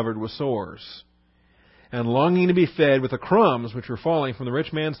gate, covered with sores, and longing to be fed with the crumbs which were falling from the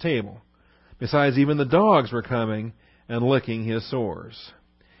rich man's table. Besides, even the dogs were coming and licking his sores.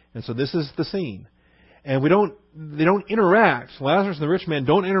 And so this is the scene. And they don't interact. Lazarus and the rich man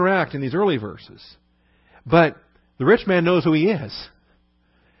don't interact in these early verses. But the rich man knows who he is.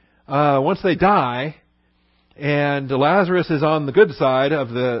 Once they die, and Lazarus is on the good side of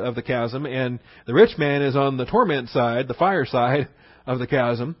the chasm, and the rich man is on the torment side, the fire side of the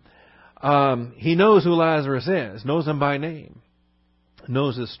chasm, he knows who Lazarus is, knows him by name,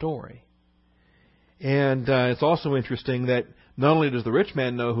 knows his story. And it's also interesting that not only does the rich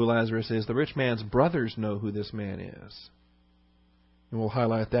man know who Lazarus is, the rich man's brothers know who this man is. And we'll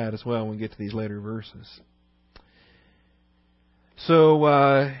highlight that as well when we get to these later verses.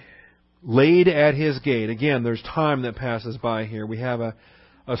 So, laid at his gate. Again, there's time that passes by here. We have a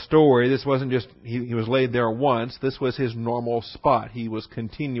story. This wasn't just, he was laid there once. This was his normal spot. He was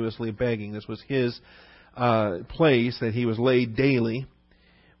continuously begging. This was his place that he was laid daily,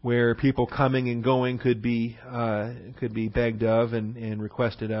 where people coming and going could be begged of and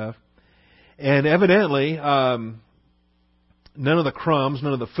requested of. And evidently, none of the crumbs,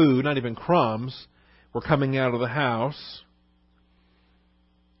 none of the food, not even crumbs, were coming out of the house.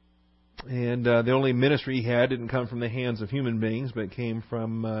 And the only ministry he had didn't come from the hands of human beings, but came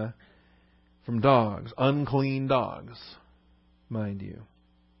from dogs, unclean dogs, mind you.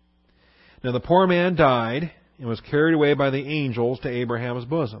 Now the poor man died and was carried away by the angels to Abraham's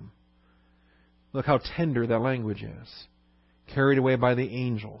bosom. Look how tender that language is. Carried away by the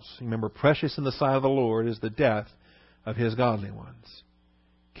angels. Remember, precious in the sight of the Lord is the death of His godly ones.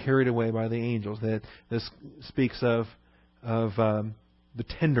 Carried away by the angels. That this speaks of the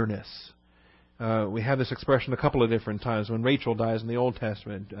tenderness. We have this expression a couple of different times. When Rachel dies in the Old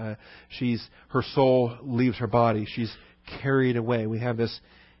Testament, her soul leaves her body. She's carried away. We have this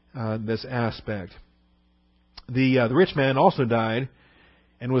aspect. The rich man also died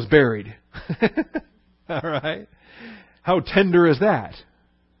and was buried. All right. How tender is that?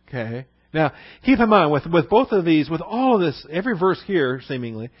 Okay. Now, keep in mind, with both of these, with all of this, every verse here,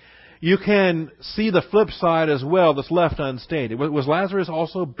 seemingly, you can see the flip side as well that's left unstated. Was Lazarus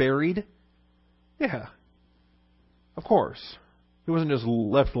also buried? Yeah. Of course. He wasn't just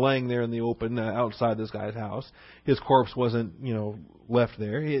left laying there in the open outside this guy's house. His corpse wasn't, left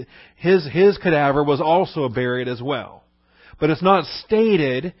there. His cadaver was also buried as well. But it's not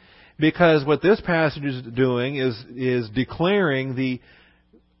stated because what this passage is doing is declaring the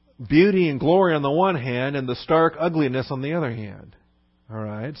beauty and glory on the one hand and the stark ugliness on the other hand. All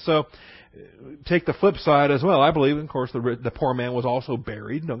right. So take the flip side as well. I believe, of course, the poor man was also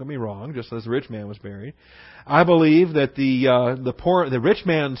buried. Don't get me wrong, just as the rich man was buried. I believe that the rich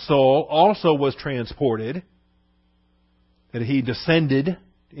man's soul also was transported, that he descended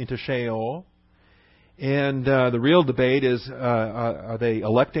into Sheol. And the real debate is, are they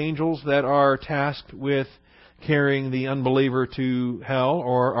elect angels that are tasked with carrying the unbeliever to hell,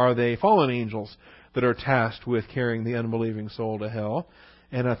 or are they fallen angels that are tasked with carrying the unbelieving soul to hell?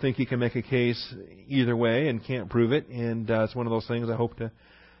 And I think you can make a case either way and can't prove it. And it's one of those things I hope to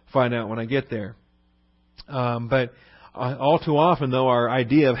find out when I get there. But all too often, though, our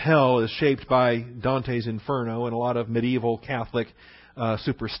idea of hell is shaped by Dante's Inferno and a lot of medieval Catholic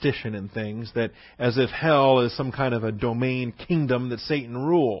superstition and things, that as if hell is some kind of a domain kingdom that Satan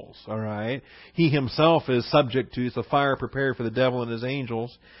rules. All right, he himself is subject to. It's a fire prepared for the devil and his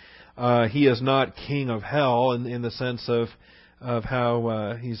angels. He is not king of hell in the sense of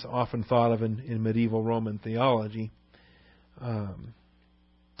how he's often thought of in medieval Roman theology.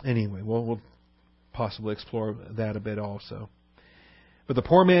 Anyway, we'll possibly explore that a bit also. But the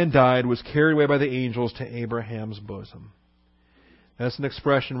poor man died, was carried away by the angels to Abraham's bosom. That's an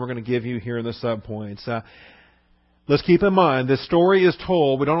expression we're going to give you here in the subpoints. Let's keep in mind, this story is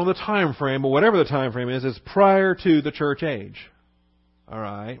told, we don't know the time frame, but whatever the time frame is, it's prior to the church age. All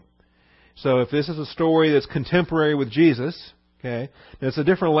right? So if this is a story that's contemporary with Jesus, okay, it's a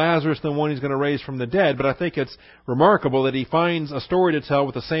different Lazarus than one he's going to raise from the dead, but I think it's remarkable that he finds a story to tell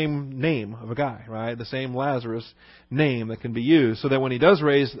with the same name of a guy, right? The same Lazarus name that can be used, so that when he does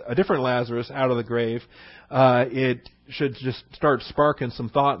raise a different Lazarus out of the grave, it should just start sparking some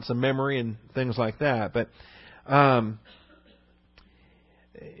thought and some memory and things like that. But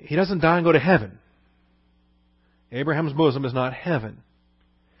He doesn't die and go to heaven. Abraham's bosom is not heaven.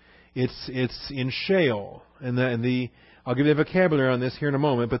 It's in Sheol. And I'll give you the vocabulary on this here in a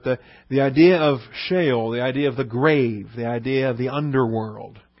moment, but the idea of Sheol, the idea of the grave, the idea of the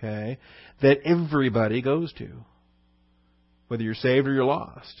underworld, okay, that everybody goes to, whether you're saved or you're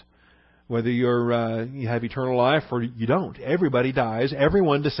lost, whether you have eternal life or you don't. Everybody dies.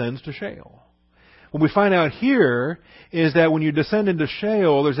 Everyone descends to Sheol. What we find out here is that when you descend into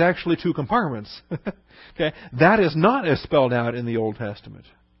Sheol, there's actually two compartments. Okay, that is not as spelled out in the Old Testament.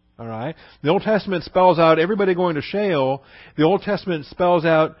 All right, the Old Testament spells out everybody going to Sheol. The Old Testament spells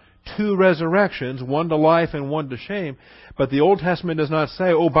out two resurrections, one to life and one to shame. But the Old Testament does not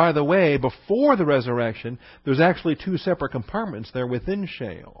say, oh, by the way, before the resurrection, there's actually two separate compartments there within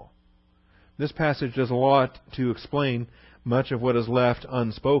Sheol. This passage does a lot to explain much of what is left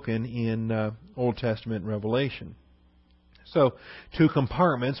unspoken in Old Testament revelation. So, two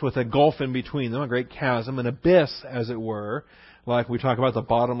compartments with a gulf in between them, a great chasm, an abyss, as it were, like we talk about the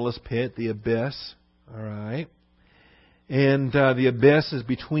bottomless pit, the abyss. All right. And the abyss is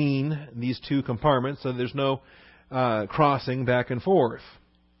between these two compartments, so there's no crossing back and forth.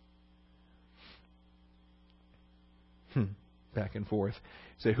 Back and forth.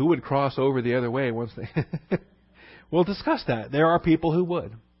 Say, who would cross over the other way once they... We'll discuss that. There are people who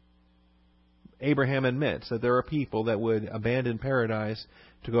would. Abraham admits that there are people that would abandon paradise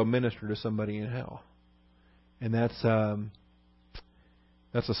to go minister to somebody in hell. And that's a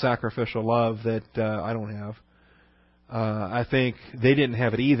sacrificial love that I don't have. I think they didn't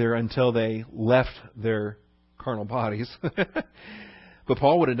have it either until they left their carnal bodies. But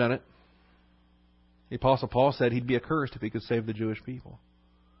Paul would have done it. The Apostle Paul said he'd be accursed if he could save the Jewish people.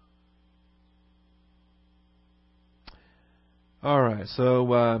 All right,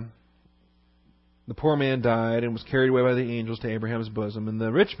 so the poor man died and was carried away by the angels to Abraham's bosom, and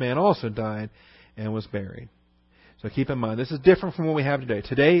the rich man also died and was buried. So keep in mind, this is different from what we have today.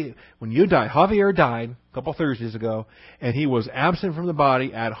 Today, when you die, Javier died a couple Thursdays ago, and he was absent from the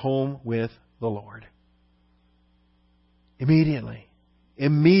body at home with the Lord. Immediately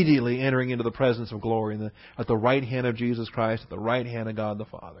entering into the presence of glory at the right hand of Jesus Christ, at the right hand of God the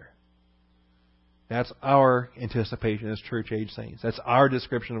Father. That's our anticipation as church-age saints. That's our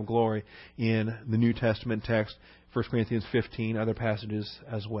description of glory in the New Testament text, 1 Corinthians 15, other passages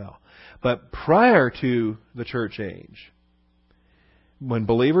as well. But prior to the church age, when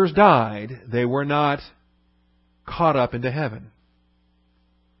believers died, they were not caught up into heaven.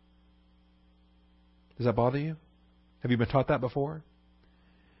 Does that bother you? Have you been taught that before?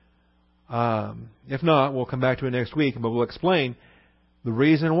 If not, we'll come back to it next week, but we'll explain the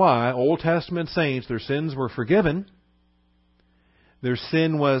reason why Old Testament saints, their sins were forgiven, their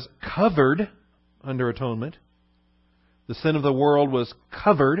sin was covered under atonement, the sin of the world was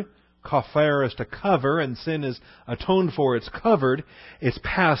covered, kafar is to cover, and sin is atoned for, it's covered, it's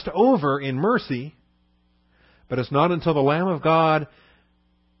passed over in mercy, but it's not until the Lamb of God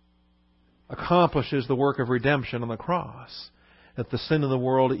accomplishes the work of redemption on the cross that the sin of the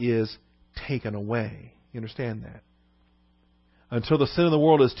world is taken away. You understand that? Until the sin of the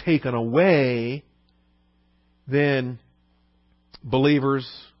world is taken away, then believers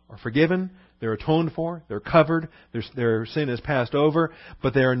are forgiven, they're atoned for, they're covered, their sin is passed over,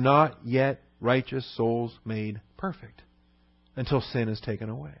 but they are not yet righteous souls made perfect until sin is taken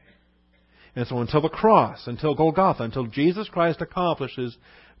away. And so until the cross, until Golgotha, until Jesus Christ accomplishes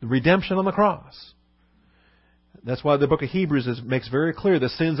the redemption on the cross. That's why the book of Hebrews makes very clear the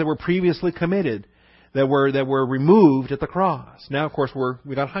sins that were previously committed, that were removed at the cross. Now, of course,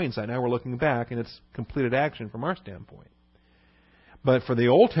 we got hindsight. Now we're looking back, and it's completed action from our standpoint. But for the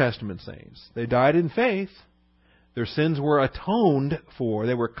Old Testament saints, they died in faith. Their sins were atoned for.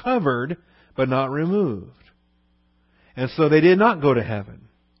 They were covered, but not removed. And so they did not go to heaven.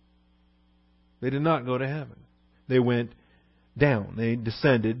 They did not go to heaven. They went down. They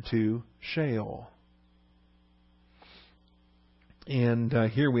descended to Sheol. And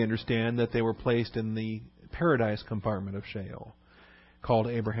here we understand that they were placed in the paradise compartment of Sheol, called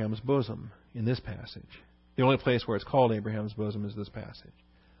Abraham's bosom in this passage. The only place where it's called Abraham's bosom is this passage.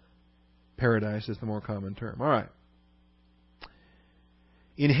 Paradise is the more common term. All right.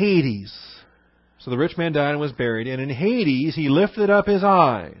 In Hades, so the rich man died and was buried, and in Hades he lifted up his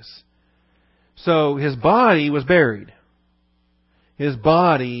eyes. So his body was buried. His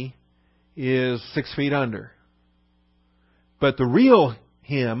body is 6 feet under. But the real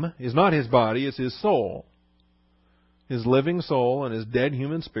him is not his body, it's his soul. His living soul and his dead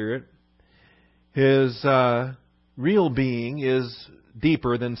human spirit. His real being is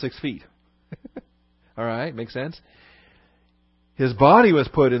deeper than 6 feet. All right, makes sense? His body was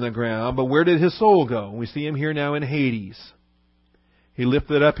put in the ground, but where did his soul go? We see him here now in Hades. He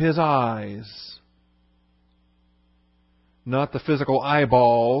lifted up his eyes. Not the physical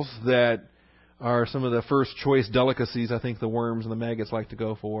eyeballs that are some of the first choice delicacies I think the worms and the maggots like to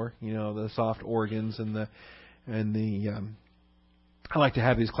go for. You know, the soft organs and the I like to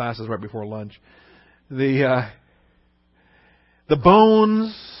have these classes right before lunch. The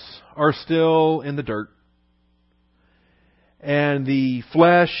bones are still in the dirt. And the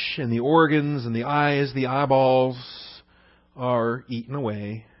flesh and the organs and the eyes, the eyeballs are eaten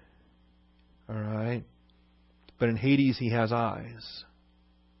away. All right? But in Hades he has eyes.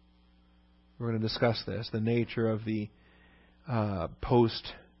 We're going to discuss this, the nature of the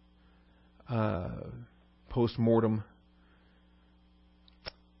post-mortem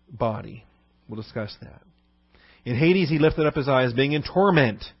body. We'll discuss that. In Hades he lifted up his eyes, being in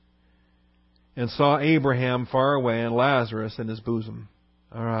torment, and saw Abraham far away and Lazarus in his bosom.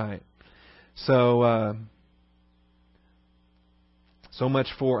 All right. So much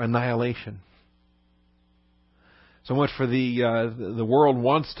for annihilation. So much for the world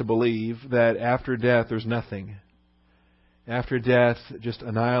wants to believe that after death there's nothing. After death, just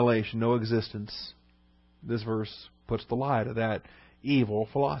annihilation, no existence. This verse puts the lie to that evil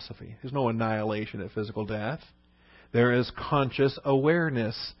philosophy. There's no annihilation at physical death. There is conscious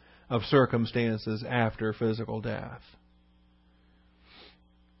awareness of circumstances after physical death.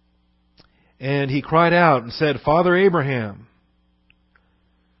 And he cried out and said, Father Abraham,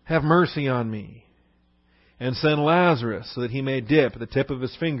 have mercy on me, and send Lazarus so that he may dip the tip of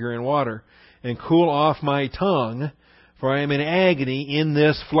his finger in water and cool off my tongue, for I am in agony in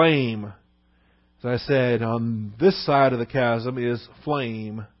this flame. As I said, on this side of the chasm is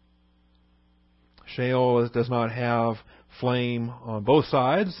flame. Sheol does not have flame on both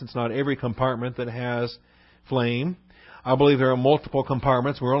sides. It's not every compartment that has flame. I believe there are multiple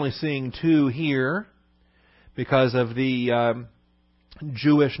compartments. We're only seeing two here because of the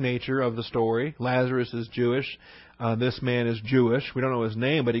Jewish nature of the story. Lazarus is Jewish. This man is Jewish. We don't know his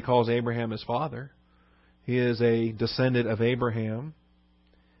name, but he calls Abraham his father. He is a descendant of Abraham.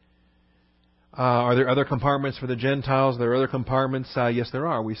 Are there other compartments for the Gentiles? There are other compartments? Yes, there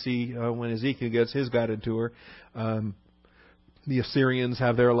are. We see when Ezekiel gets his guided tour, the Assyrians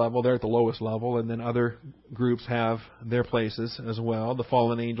have their level. They're at the lowest level. And then other groups have their places as well. The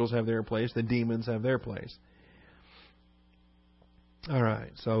fallen angels have their place. The demons have their place. All right.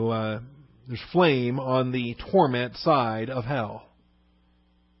 So there's flame on the torment side of hell.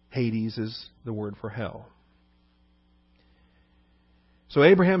 Hades is the word for hell. So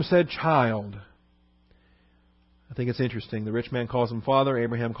Abraham said, child. I think it's interesting. The rich man calls him father.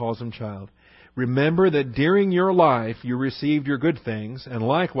 Abraham calls him child. Remember that during your life you received your good things, and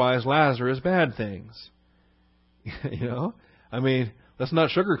likewise Lazarus bad things. You know? I mean, let's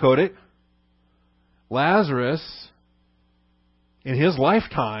not sugarcoat it. Lazarus, in his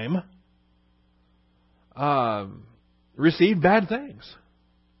lifetime, received bad things.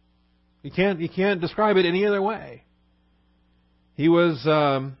 You can't describe it any other way. He was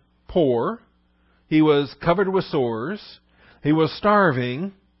poor. He was covered with sores. He was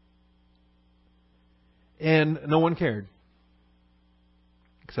starving. And no one cared.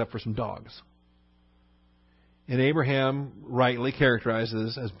 Except for some dogs. And Abraham rightly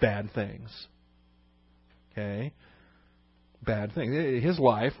characterizes as bad things. Okay? Bad things. His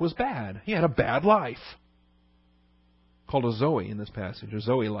life was bad. He had a bad life. Called a Zoe in this passage. A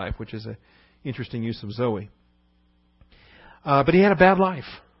Zoe life, which is an interesting use of Zoe. But he had a bad life.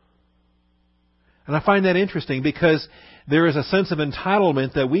 And I find that interesting because there is a sense of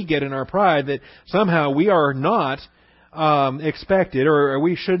entitlement that we get in our pride that somehow we are not expected or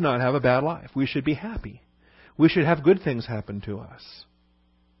we should not have a bad life. We should be happy. We should have good things happen to us.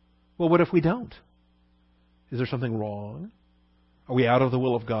 Well, what if we don't? Is there something wrong? Are we out of the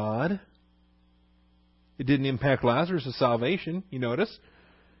will of God? It didn't impact Lazarus' salvation, you notice.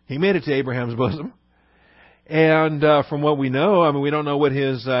 He made it to Abraham's bosom. And from what we know, I mean, we don't know what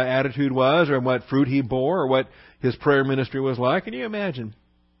his attitude was or what fruit he bore or what his prayer ministry was like. Can you imagine?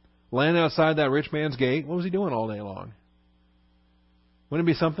 Laying outside that rich man's gate, what was he doing all day long? Wouldn't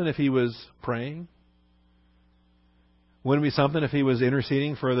it be something if he was praying? Wouldn't it be something if he was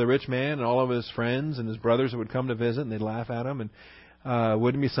interceding for the rich man and all of his friends and his brothers that would come to visit and they'd laugh at him? And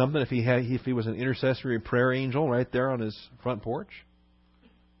wouldn't it be something if he was an intercessory prayer angel right there on his front porch?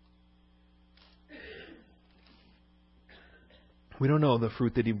 We don't know the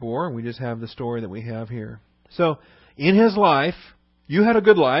fruit that he bore. We just have the story that we have here. So, in his life, you had a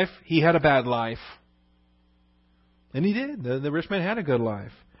good life. He had a bad life. And he did. The rich man had a good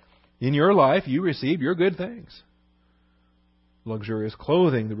life. In your life, you received your good things. Luxurious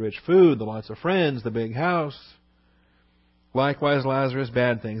clothing, the rich food, the lots of friends, the big house. Likewise, Lazarus,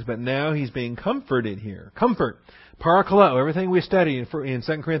 bad things. But now he's being comforted here. Comfort. Parakaleo. Everything we study in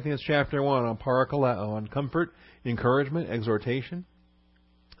 2 Corinthians chapter 1 on parakaleo, on comfort, encouragement, exhortation.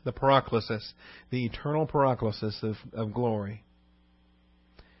 The paraklesis, the eternal paraklesis of glory.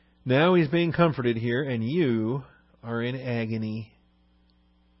 Now he's being comforted here, and you are in agony.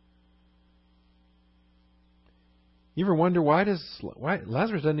 You ever wonder why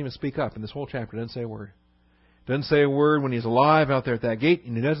Lazarus doesn't even speak up in this whole chapter? Doesn't say a word. Doesn't say a word when he's alive out there at that gate,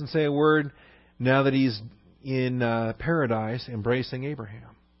 and he doesn't say a word now that he's in paradise embracing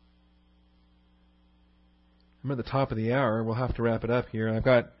Abraham. I'm at the top of the hour. We'll have to wrap it up here. I've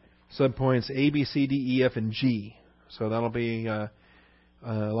got subpoints A, B, C, D, E, F, and G. So that'll be a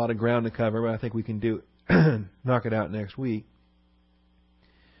lot of ground to cover, but I think we can do knock it out next week.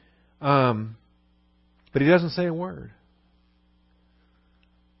 But he doesn't say a word.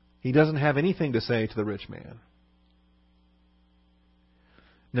 He doesn't have anything to say to the rich man.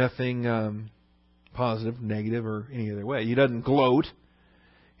 Nothing positive, negative, or any other way. He doesn't gloat.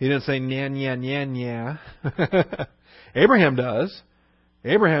 He didn't say, nya, nya, nya, nya. Abraham does.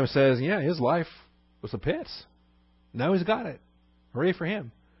 Abraham says, yeah, his life was the pits. Now he's got it. Hooray for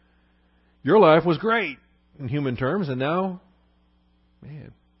him. Your life was great in human terms, and now,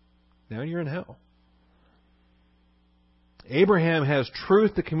 man, now you're in hell. Abraham has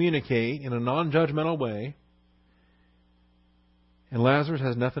truth to communicate in a non-judgmental way, and Lazarus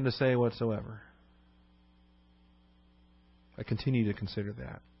has nothing to say whatsoever. I continue to consider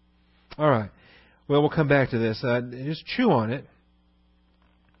that. All right. Well, we'll come back to this. Just chew on it.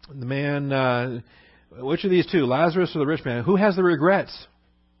 The man, which of these two, Lazarus or the rich man? Who has the regrets?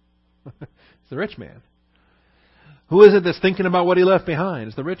 It's the rich man. Who is it that's thinking about what he left behind?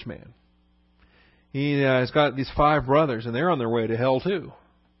 It's the rich man. He has got these 5 brothers, and they're on their way to hell too.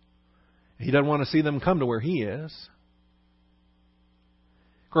 He doesn't want to see them come to where he is.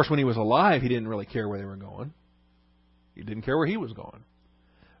 Of course, when he was alive, he didn't really care where they were going. He didn't care where he was going.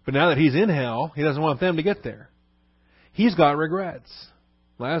 But now that he's in hell, he doesn't want them to get there. He's got regrets.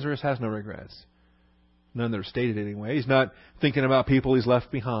 Lazarus has no regrets. None that are stated anyway. He's not thinking about people he's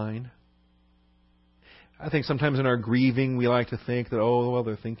left behind. I think sometimes in our grieving, we like to think that, oh, well,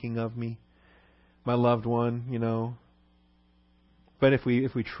 they're thinking of me, my loved one, you know. But if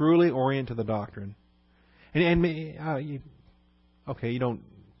we truly orient to the doctrine, you don't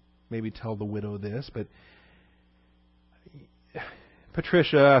maybe tell the widow this, but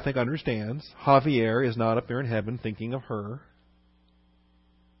Patricia, I think, understands. Javier is not up there in heaven thinking of her.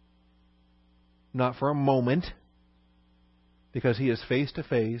 Not for a moment, because he is face to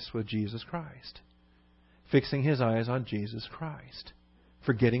face with Jesus Christ, fixing his eyes on Jesus Christ,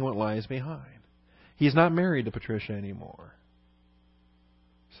 forgetting what lies behind. He's not married to Patricia anymore.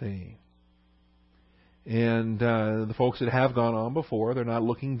 See? And the folks that have gone on before, they're not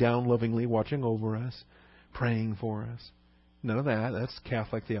looking down lovingly, watching over us, praying for us. None of that. That's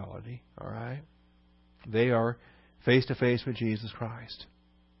Catholic theology. All right? They are face to face with Jesus Christ.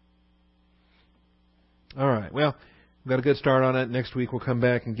 All right. Well, we've got a good start on it. Next week we'll come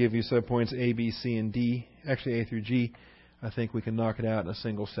back and give you subpoints A, B, C, and D. Actually, A through G. I think we can knock it out in a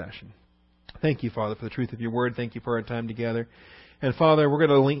single session. Thank you, Father, for the truth of your word. Thank you for our time together. And Father, we're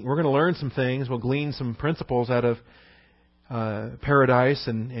going to learn some things. We'll glean some principles out of paradise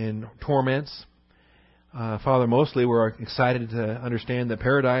and torments. Father, mostly we're excited to understand that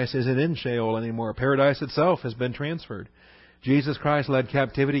paradise isn't in Sheol anymore. Paradise itself has been transferred. Jesus Christ led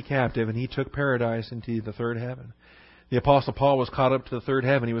captivity captive, and He took paradise into the third heaven. The Apostle Paul was caught up to the third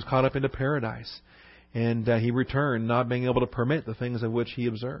heaven. He was caught up into paradise. And he returned, not being able to permit the things of which he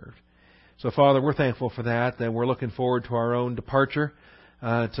observed. So, Father, we're thankful for that we're looking forward to our own departure,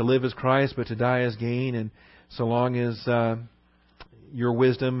 to live as Christ, but to die as gain. And so long as your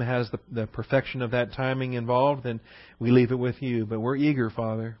wisdom has the perfection of that timing involved, then we leave it with you. But we're eager,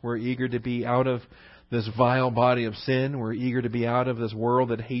 Father. We're eager to be out of this vile body of sin. We're eager to be out of this world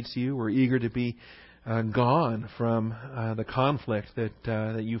that hates you. We're eager to be gone from the conflict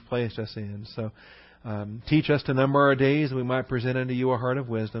that you've placed us in. So teach us to number our days that we might present unto you a heart of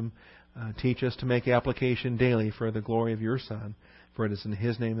wisdom. Teach us to make application daily for the glory of your Son. For it is in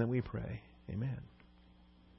His name that we pray. Amen.